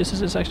apparently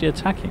it's actually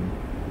attacking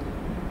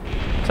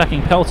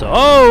pelter.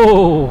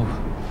 Oh!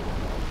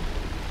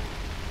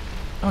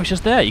 Oh, it's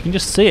just there. You can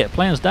just see it,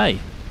 plain as day.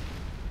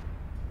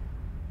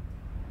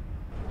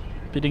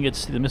 But you didn't get to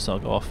see the missile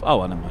go off. Oh,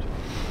 well, never mind.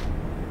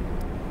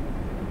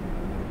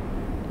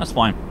 That's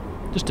fine.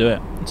 Just do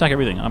it. Attack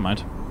everything. I don't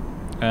mind.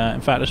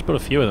 In fact, let's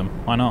build a few of them.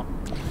 Why not?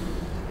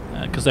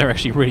 Because they're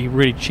actually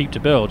really cheap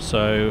to build.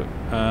 So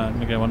I'm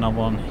going to go another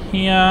one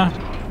here.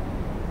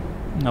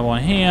 Another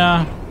one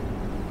here.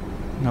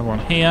 Another one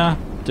here.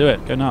 Do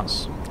it. Go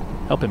nuts.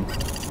 Help him.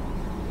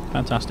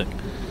 Fantastic.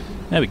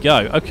 There we go.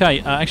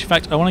 Okay. Actually, in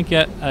fact, I want to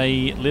get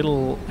a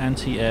little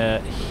anti-air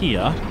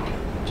here,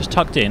 just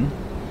tucked in,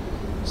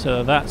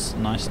 so that's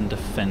nice and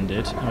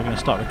defended. And we're going to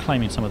start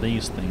reclaiming some of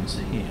these things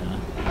here.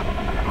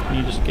 Can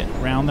you just get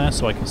around there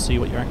so I can see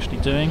what you're actually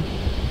doing?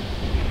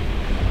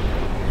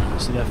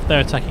 See, they're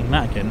attacking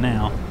that again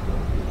now.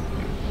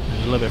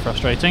 It's a little bit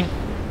frustrating,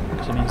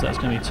 because it means that's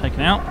going to be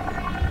taken out.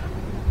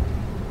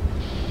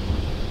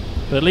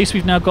 But at least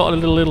we've now got a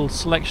little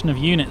selection of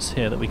units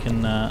here that we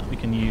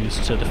can use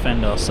to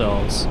defend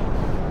ourselves.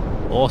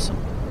 Awesome.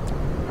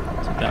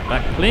 Take that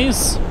back,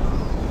 please.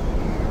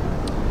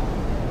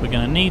 We're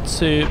going to need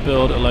to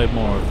build a load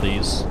more of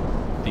these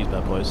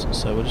bad boys.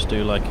 So we'll just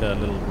do like a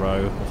little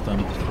row of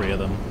them, 3 of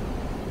them.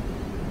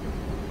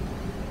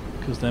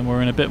 Because then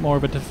we're in a bit more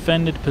of a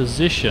defended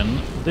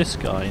position. This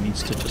guy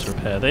needs to just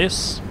repair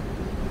this,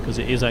 because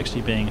it is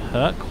actually being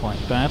hurt quite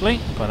badly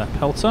by that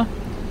pelter.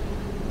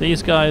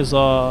 These guys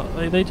are...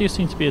 They do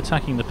seem to be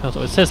attacking the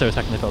pelter. It says they're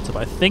attacking the pelter,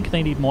 but I think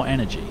they need more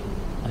energy.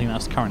 I think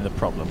that's currently the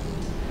problem.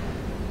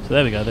 So So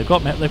there we go. They've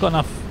got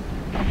enough.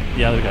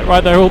 Yeah, there we go.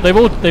 Right, they've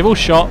all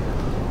shot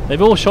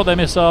their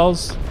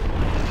missiles.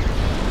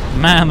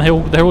 Man,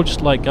 they're all just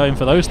like going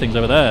for those things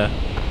over there.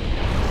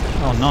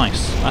 Oh,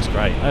 nice. That's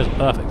great. That is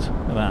perfect.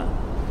 Look at that.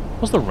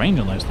 What's the range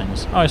on those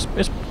things? Oh, it's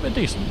a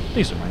decent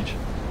range.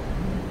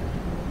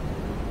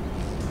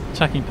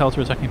 Attacking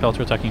pelter, attacking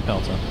pelter, attacking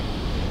pelter.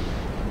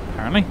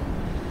 Apparently.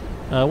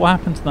 What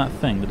happened to that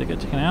thing? Did it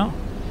get taken out?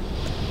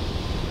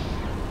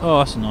 Oh,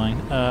 that's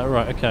annoying.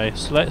 Right, okay.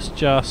 So let's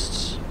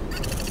just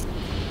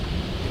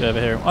go over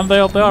here. Oh, they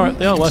are working on it.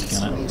 They are working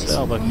on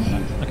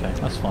it. Okay,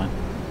 that's fine.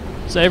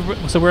 So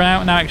we're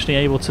now actually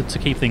able to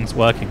keep things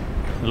working.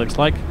 It looks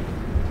like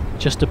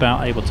just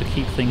about able to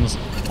keep things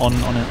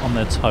on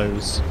their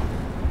toes.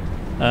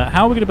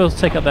 How are we going to be able to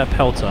take out that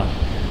pelter?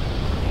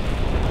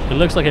 It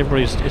looks like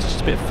it's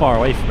just a bit far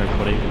away from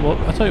everybody. Well,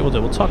 I'll tell you what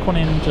we'll do. We'll tuck one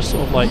in just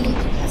sort of like here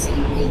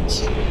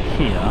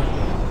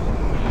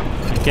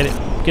and get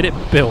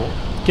it built.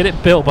 Get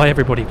it built by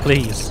everybody,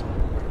 please.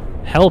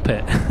 Help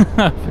it.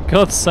 For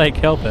God's sake,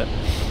 help it.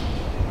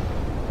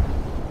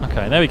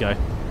 Okay, there we go.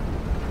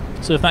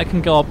 So if that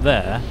can go up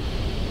there...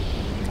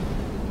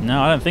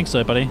 No, I don't think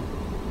so, buddy.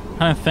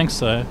 I don't think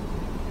so.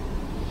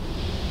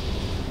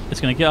 It's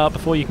going to get up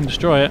before you can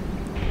destroy it.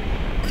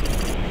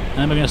 And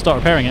then we're going to start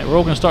repairing it. We're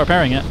all going to start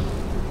repairing it.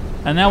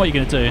 And now what are you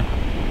going to do?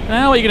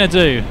 Now what are you going to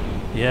do?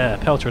 Yeah,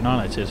 pelter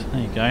annihilated.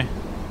 There you go.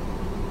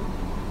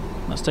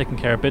 That's taking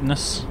care of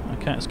business.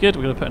 Okay, that's good.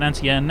 We're going to put an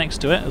anti-air next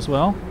to it as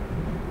well.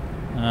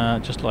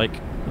 Just like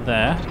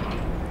there.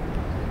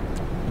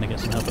 Going to get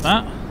some help with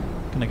that.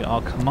 Going to get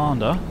our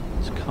commander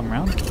to come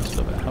round. Just a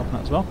little bit of help on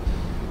that as well.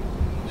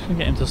 Just going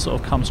to get him to sort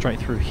of come straight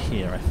through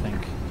here, I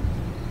think.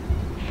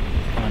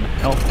 And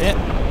help it.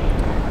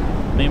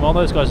 Meanwhile,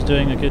 those guys are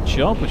doing a good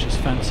job, which is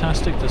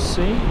fantastic to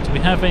see. Do we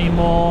have any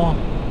more?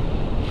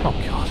 Oh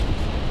God!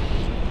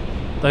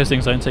 Those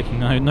things ain't taking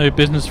no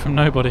business from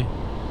nobody.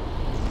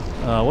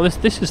 Well,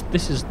 this is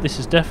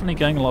definitely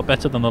going a lot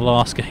better than the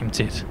last game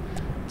did. I'll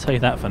tell you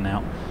that for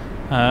now.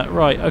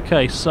 Right.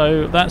 Okay.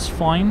 So that's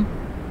fine.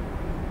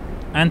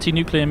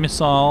 Anti-nuclear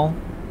missile.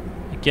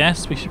 I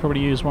guess we should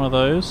probably use one of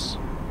those.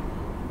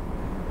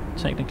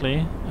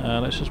 Technically,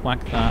 let's just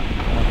whack that.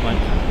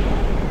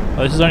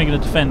 Oh, this is only going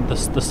to defend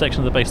the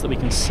section of the base that we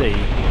can see.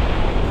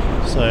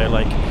 So,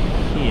 like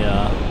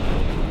here,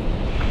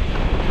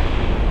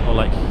 or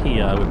like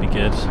here would be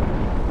good.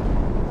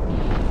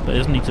 But it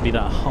doesn't need to be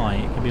that high.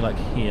 It can be like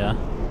here,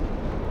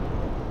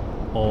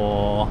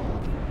 or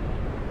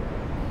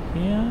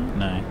here.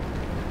 No.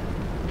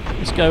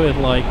 Let's go with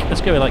like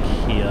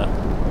here.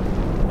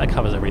 That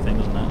covers everything,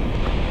 doesn't it?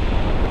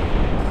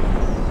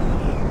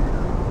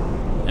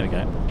 There we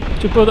go.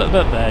 Just put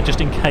that there,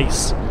 just in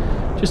case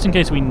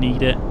we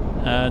need it.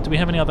 Do we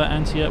have any other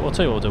anti-air? Well, I'll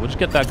tell you what we'll do. We'll just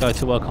get that guy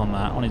to work on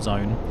that on his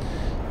own.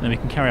 And then we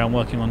can carry on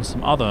working on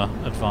some other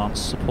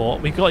advanced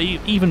support. We've got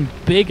even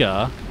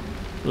bigger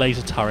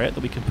laser turret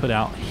that we can put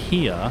out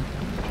here.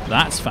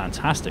 That's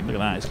fantastic. Look at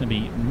that. It's going to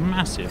be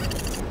massive.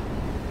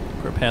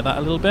 Repair that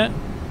a little bit.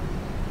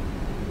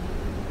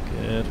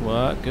 Good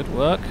work. Good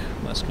work.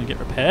 That's going to get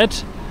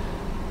repaired.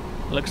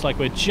 Looks like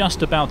we're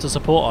just about to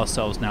support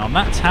ourselves now. And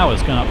that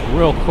tower's going up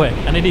real quick.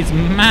 And it is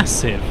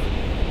massive.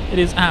 It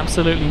is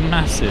absolutely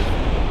massive.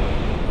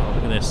 Oh,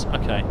 look at this.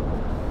 Okay.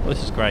 Well,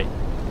 this is great.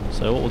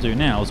 So what we'll do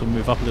now is we'll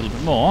move up a little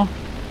bit more.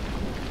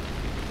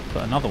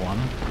 Put another one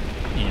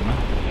in.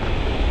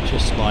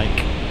 Just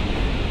like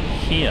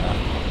here.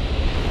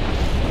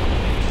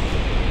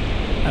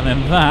 And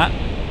then that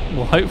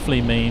will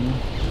hopefully mean...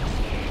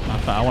 In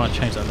fact, I want to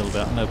change that a little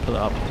bit. I'm going to put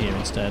it up here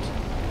instead.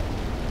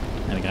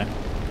 There we go.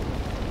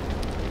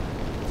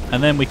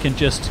 And then we can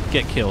just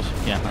get killed.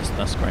 Yeah,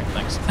 that's great,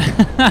 thanks.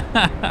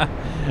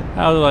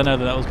 How did I know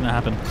that was going to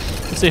happen?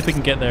 Let's see if we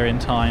can get there in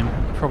time.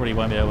 Probably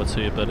won't be able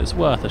to, but it's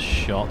worth a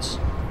shot.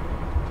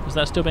 Is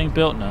that still being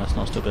built? No, it's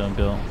not still being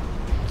built.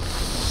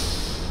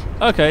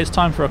 Okay, it's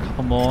time for a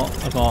couple more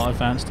of our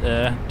advanced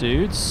air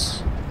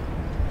dudes.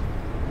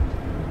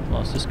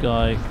 Whilst this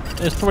guy...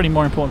 It's probably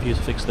more important for you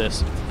to fix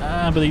this.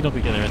 But you're not going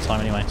to get there in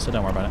time anyway, so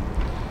don't worry about it.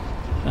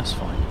 That's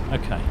fine.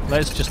 Okay,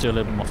 let's just do a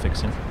little bit more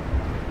fixing. A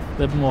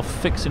little bit more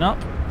fixing up.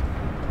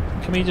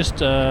 Can we just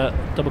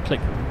double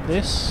click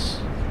this?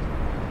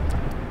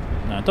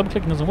 No, double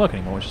clicking doesn't work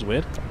anymore, which is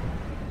weird.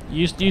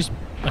 Use.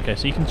 Okay,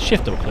 so you can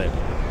shift double click.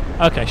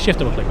 Okay, shift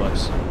double click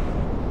works.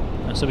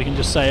 And so we can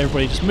just say,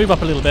 everybody, just move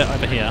up a little bit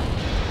over here,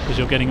 because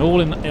you're getting all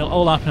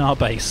up in our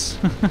base.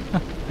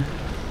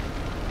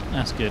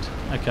 That's good.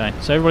 Okay,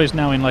 so everybody's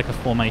now in like a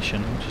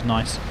formation, which is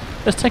nice.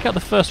 Let's take out the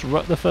first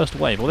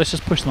wave, or let's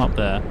just push them up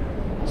there,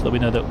 so that we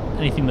know that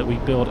anything that we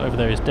build over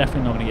there is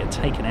definitely not going to get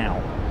taken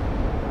out.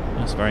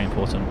 That's very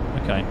important.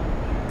 Okay,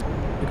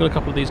 we've got a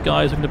couple of these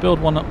guys. We're going to build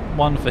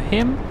one for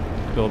him.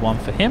 Build one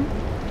for him,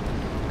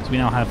 because we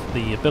now have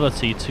the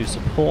ability to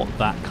support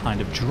that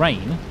kind of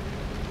drain,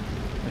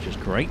 which is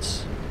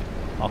great.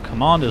 Our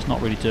commander's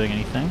not really doing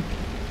anything.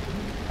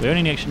 We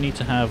only actually need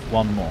to have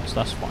one more, so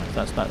that's fine.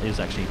 That is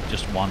actually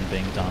just one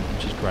being done,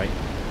 which is great.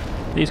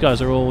 These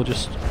guys are all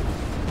just,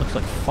 looks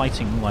like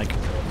fighting like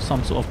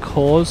some sort of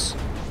cause.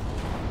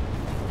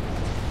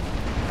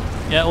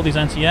 Yeah, all these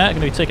anti-air are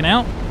going to be taken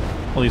out.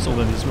 All these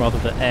rather,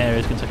 the air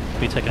is going to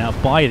be taken out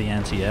by the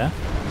anti-air.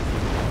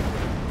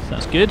 So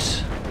that's good.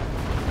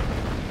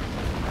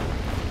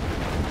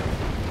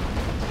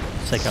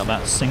 Take out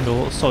that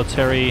single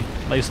solitary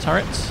laser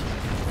turret.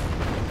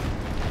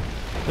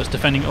 That's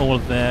defending all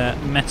of their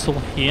metal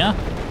here.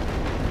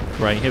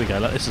 Great, here we go.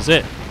 Look, this is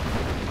it.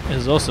 This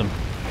is awesome.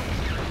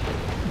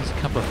 There's a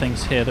couple of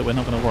things here that we're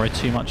not going to worry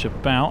too much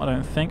about, I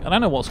don't think. I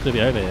don't know what's going to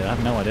be over here. I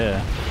have no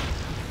idea.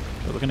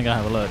 But we're going to go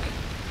have a look.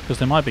 Because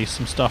there might be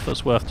some stuff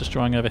that's worth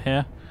destroying over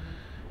here.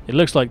 It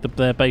looks like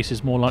their base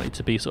is more likely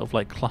to be sort of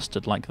like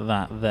clustered like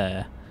that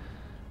there.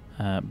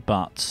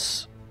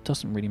 But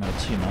doesn't really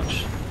matter too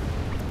much.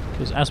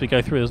 Because as we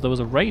go through, there was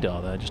a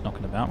radar there just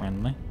knocking about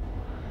randomly.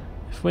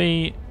 If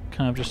we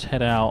kind of just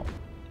head out,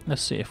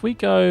 let's see. If we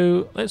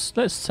go, let's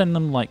send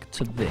them like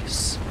to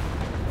this.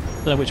 I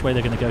don't know which way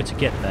they're going to go to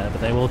get there,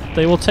 but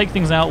they will take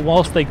things out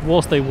whilst they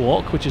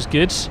walk, which is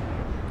good,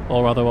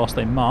 or rather whilst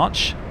they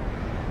march.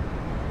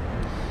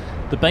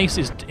 The base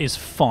is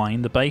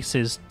fine. The base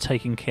is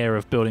taking care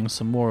of building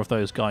some more of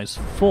those guys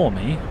for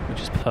me,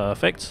 which is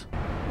perfect.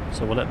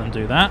 So we'll let them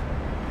do that.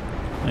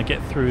 And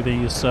get through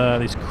these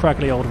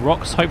craggly old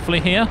rocks, hopefully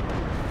here.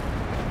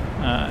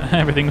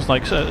 Everything's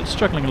like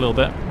struggling a little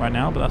bit right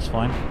now, but that's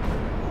fine.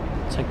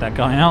 Take that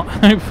guy out.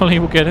 Hopefully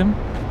we'll get him.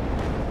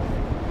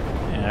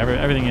 Yeah,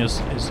 everything is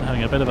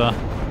having a bit of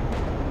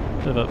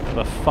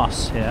a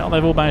fuss here. Oh,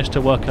 they've all managed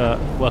to work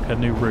a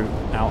new route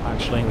out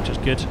actually, which is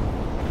good.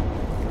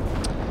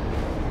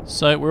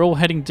 So we're all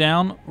heading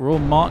down. We're all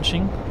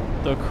marching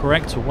the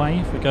correct way.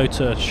 If we go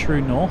to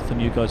true north,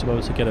 and you guys will be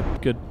able to get a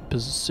good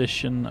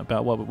position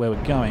about where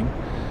we're going.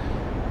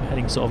 We're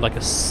heading sort of like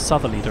a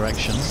southerly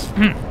direction.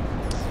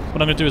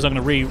 What I'm going to do is I'm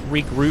going to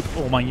regroup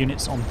all my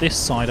units on this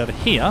side over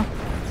here,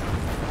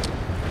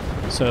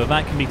 so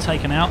that can be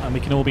taken out and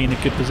we can all be in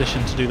a good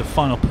position to do the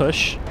final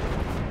push.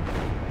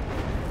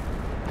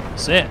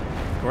 That's it.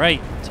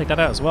 Great. Take that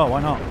out as well.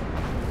 Why not?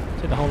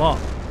 Take the whole lot.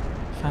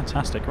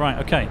 Fantastic. Right,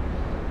 okay.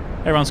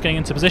 Everyone's getting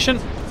into position.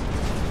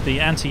 The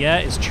anti-air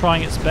is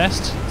trying its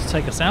best to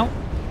take us out,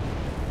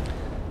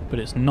 but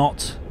it's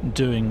not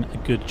doing a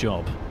good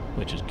job,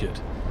 which is good.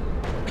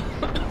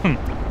 But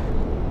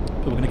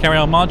we're going to carry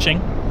on marching,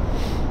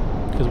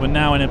 because we're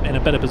now in a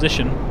better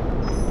position.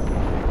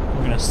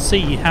 We're going to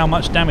see how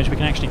much damage we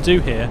can actually do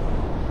here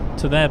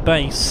to their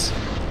base,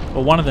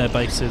 or one of their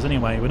bases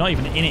anyway. We're not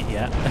even in it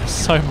yet. They're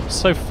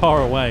so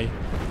far away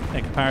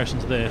in comparison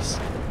to this.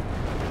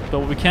 But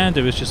what we can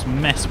do is just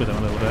mess with them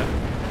a little bit.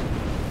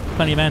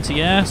 Plenty of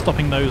anti-air,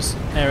 stopping those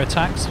air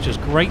attacks, which is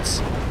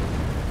great.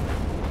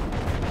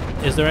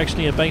 Is there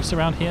actually a base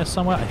around here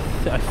somewhere?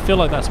 I feel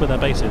like that's where their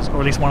base is, or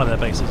at least one of their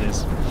bases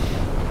is.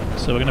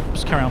 So we're going to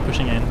just carry on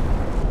pushing in.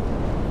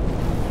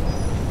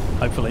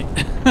 Hopefully.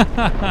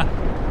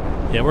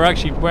 Yeah, we're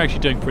actually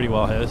doing pretty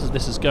well here.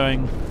 This is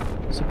going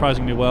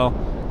surprisingly well.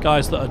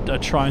 Guys that are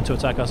trying to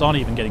attack us aren't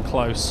even getting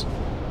close.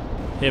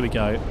 Here we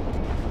go.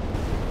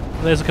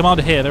 There's a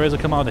commander here. There is a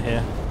commander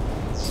here.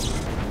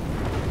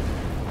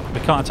 We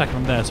can't attack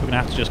from there, so we're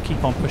going to have to just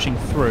keep on pushing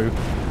through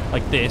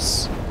like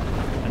this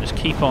and just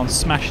keep on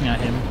smashing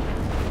at him.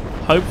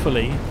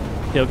 Hopefully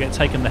he'll get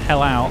taken the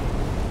hell out.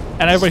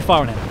 And everybody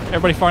firing him.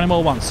 Everybody firing him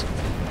all at once.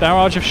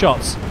 Barrage of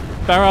shots.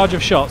 Barrage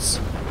of shots.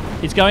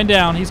 He's going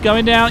down. He's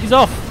going down. He's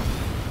off.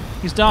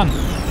 He's done.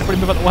 Everybody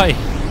move out of the way.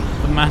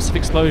 A massive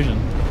explosion.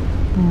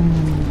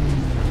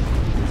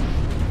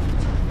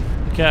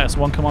 Okay, that's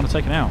one commander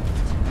taken out.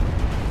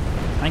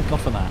 Thank God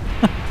for that.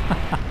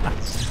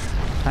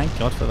 Thank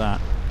God for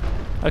that.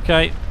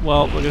 Okay,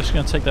 well, we're just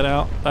going to take that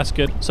out. That's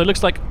good. So it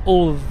looks like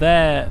all of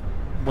their,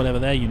 whatever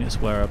their units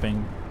were, are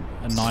being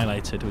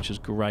annihilated, which is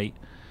great.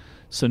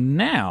 So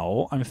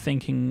now I'm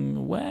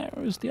thinking, where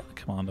is the other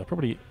commander?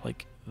 Probably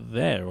like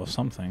there or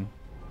something.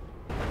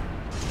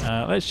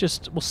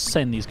 We'll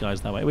send these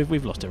guys that way.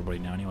 We've lost everybody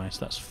now anyway,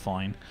 so that's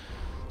fine.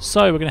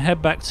 So we're going to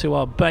head back to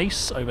our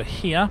base over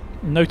here.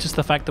 Notice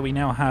the fact that we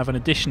now have an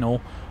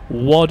additional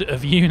wad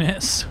of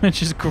units,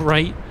 which is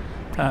great.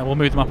 We'll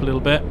move them up a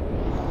little bit.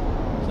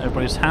 So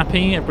everybody's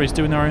happy. Everybody's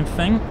doing their own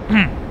thing.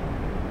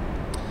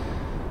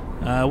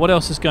 What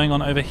else is going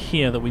on over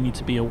here that we need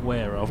to be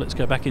aware of? Let's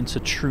go back into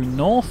True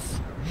North.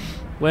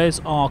 Where's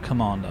our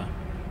commander?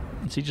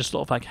 Is he just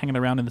sort of like hanging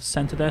around in the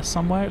centre there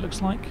somewhere, it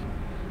looks like?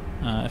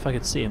 If I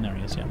could see him, there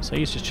he is, yeah. So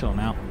he's just chilling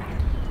out.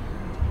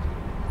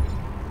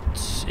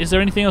 Is there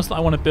anything else that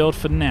I want to build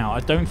for now? I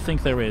don't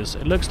think there is.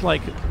 It looks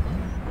like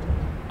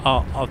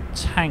our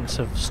tanks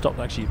have stopped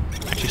actually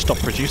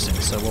stopped producing,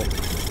 so we'll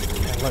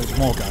get a load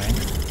more going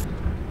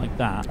like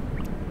that,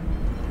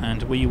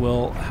 and we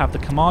will have the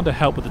commander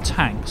help with the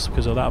tanks,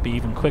 because that'll be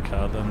even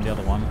quicker than the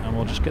other one, and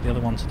we'll just get the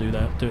other one to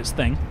do its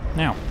thing.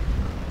 Now,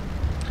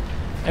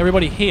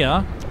 everybody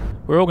here,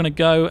 we're all going to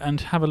go and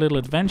have a little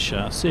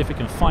adventure, see if we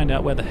can find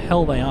out where the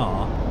hell they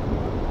are.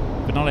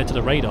 We've annihilated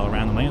a radar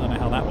randomly. I don't know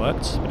how that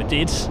worked, but it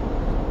did.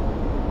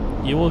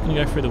 You all going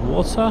to go through the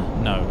water?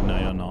 No,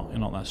 you're not. You're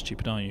not that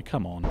stupid, are you?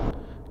 Come on.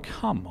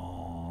 Come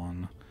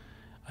on.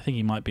 I think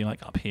he might be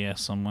like up here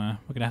somewhere.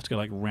 We're going to have to go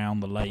like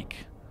round the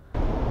lake.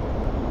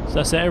 So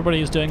that's it,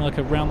 everybody is doing like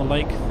a round the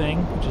lake thing,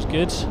 which is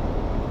good.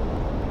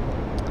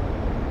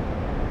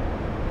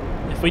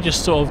 If we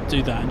just sort of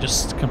do that and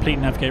just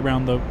completely navigate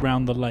round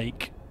the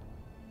lake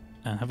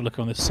and have a look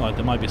on this side,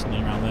 there might be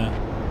something around there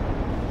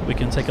that we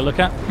can take a look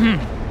at.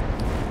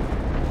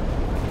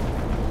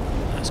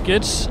 That's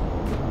good.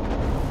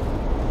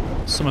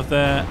 Some of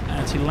their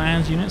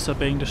anti-land units are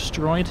being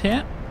destroyed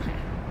here.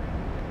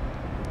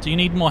 Do you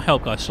need more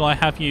help, guys? Shall I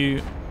have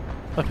you...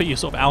 If I put you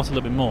sort of out a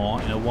little bit more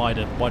in a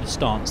wider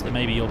stance, then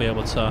maybe you'll be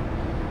able to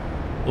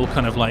all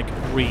kind of like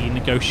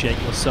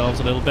renegotiate yourselves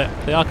a little bit.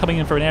 They are coming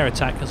in for an air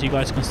attack, as you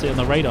guys can see on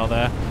the radar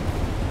there.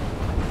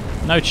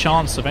 No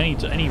chance of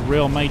any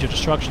real major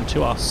destruction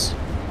to us,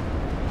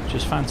 which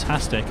is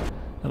fantastic.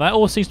 Now that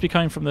all seems to be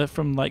coming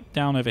from like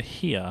down over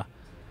here.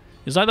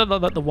 Is that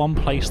the one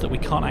place that we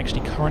can't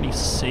actually currently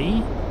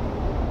see?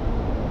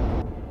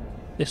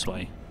 This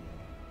way.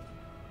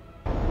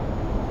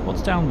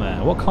 What's down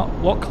there? What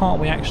can't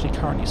we actually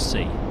currently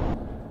see?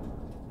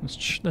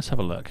 Let's have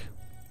a look.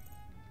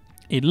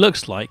 It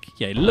looks like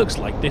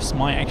this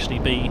might actually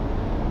be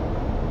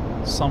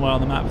somewhere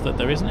on the map that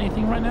there isn't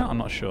anything right now. I'm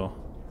not sure.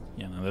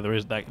 Yeah, no, there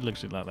is. That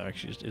looks like there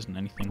actually just isn't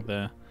anything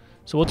there.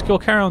 So we'll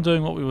carry on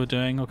doing what we were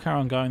doing. We'll carry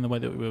on going the way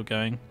that we were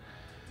going.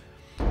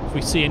 If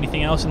we see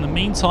anything else in the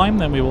meantime,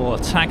 then we will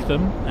attack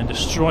them and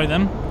destroy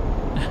them,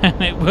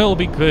 and it will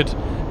be good.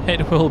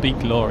 It will be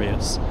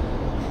glorious.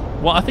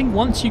 Well, I think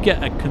once you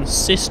get a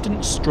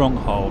consistent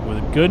stronghold with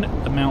a good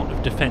amount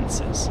of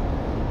defences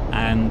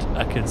and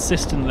a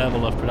consistent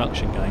level of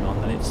production going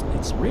on, then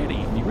it's really,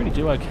 you really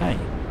do okay.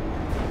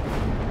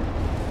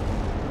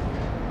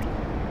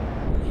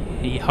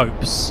 He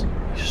hopes.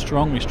 He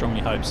strongly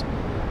hopes.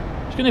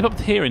 Just going to nip up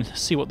here and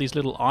see what these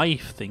little eye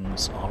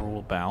things are all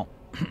about.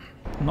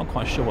 I'm not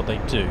quite sure what they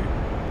do.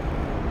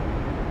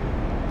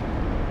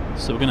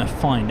 So we're going to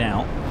find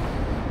out.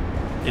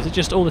 Is it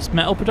just all this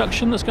metal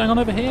production that's going on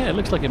over here? It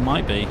looks like it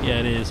might be. Yeah,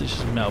 it is. It's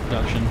just metal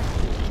production.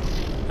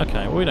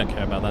 Okay, well, we don't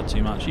care about that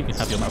too much. You can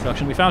have your metal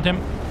production. We found him.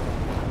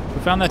 We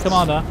found their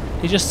commander.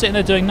 He's just sitting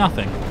there doing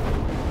nothing.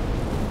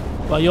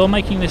 Well, you're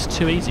making this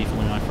too easy for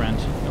me, my friend.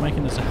 You're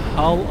making this a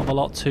whole of a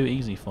lot too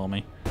easy for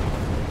me.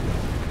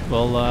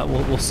 Well,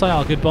 we'll say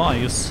our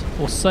goodbyes.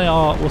 We'll say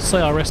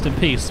our rest in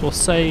peace. We'll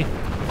say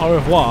au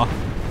revoir.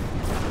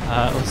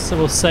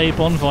 We'll say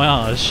bon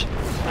voyage.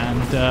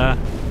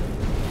 And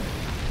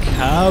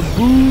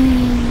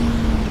kaboom!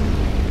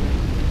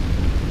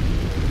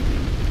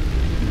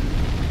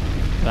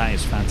 That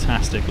is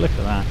fantastic. Look at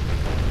that.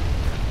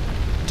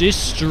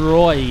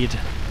 Destroyed,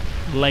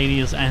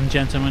 ladies and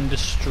gentlemen.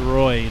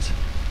 Destroyed.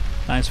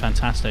 That is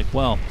fantastic.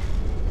 Well,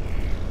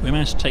 we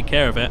managed to take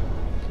care of it.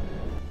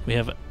 We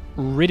have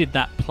ridded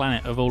that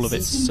planet of all of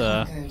its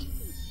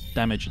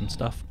damage and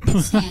stuff.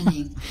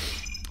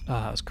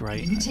 That was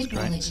great.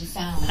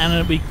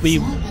 And we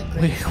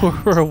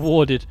were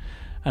awarded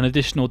an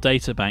additional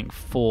data bank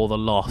for the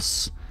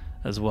loss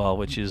as well,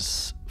 which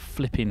is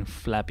flipping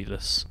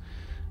fabulous.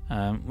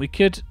 We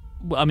could,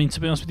 I mean, to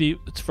be honest with you,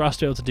 for us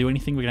to be able to do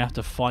anything, we're gonna have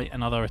to fight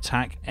another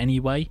attack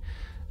anyway.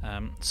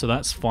 So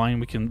that's fine.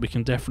 We can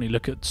definitely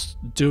look at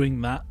doing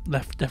that.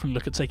 Definitely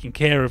look at taking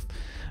care of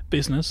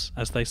business,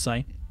 as they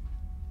say.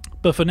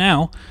 But for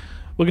now,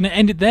 we're going to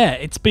end it there.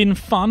 It's been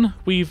fun.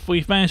 We've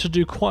managed to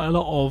do quite a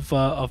lot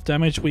of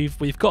damage.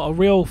 We've got a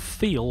real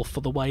feel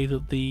for the way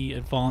that the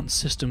advanced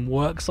system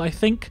works, I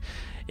think.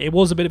 It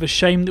was a bit of a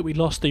shame that we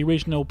lost the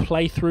original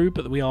playthrough,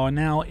 but we are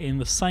now in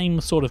the same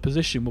sort of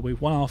position where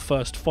we've won our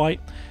first fight.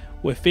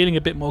 We're feeling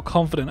a bit more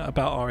confident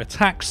about our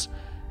attacks,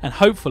 and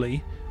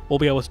hopefully we'll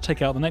be able to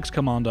take out the next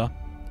commander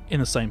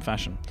in the same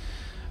fashion.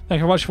 Thank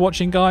you very much for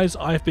watching, guys.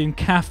 I've been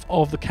Caf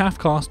of the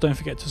Cafcast. Don't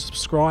forget to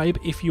subscribe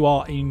if you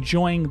are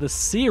enjoying the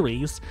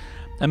series,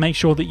 and make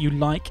sure that you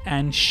like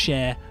and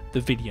share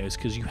the videos,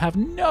 because you have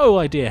no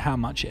idea how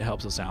much it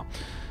helps us out.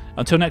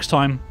 Until next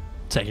time,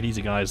 take it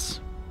easy, guys.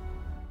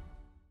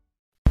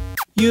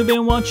 You've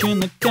been watching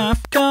the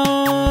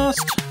Cafcast.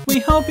 We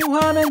hope you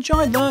have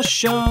enjoyed the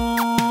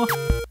show.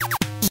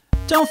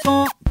 Don't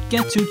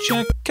forget to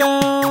check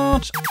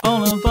out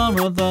all of our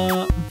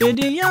other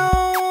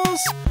videos.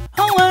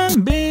 Oh,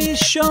 and be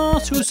sure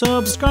to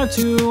subscribe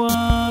to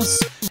us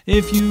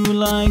if you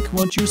like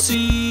what you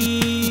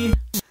see.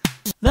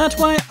 That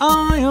way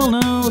I'll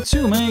know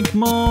to make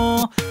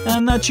more,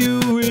 and that you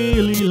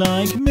really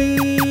like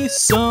me.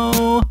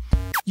 So,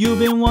 you've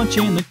been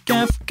watching the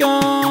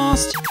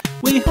Cafcast.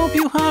 We hope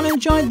you have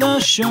enjoyed the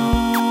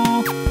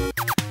show.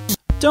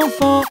 Don't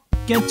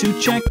forget to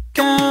check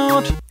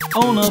out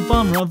all of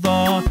our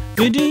other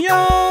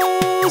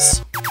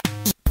videos.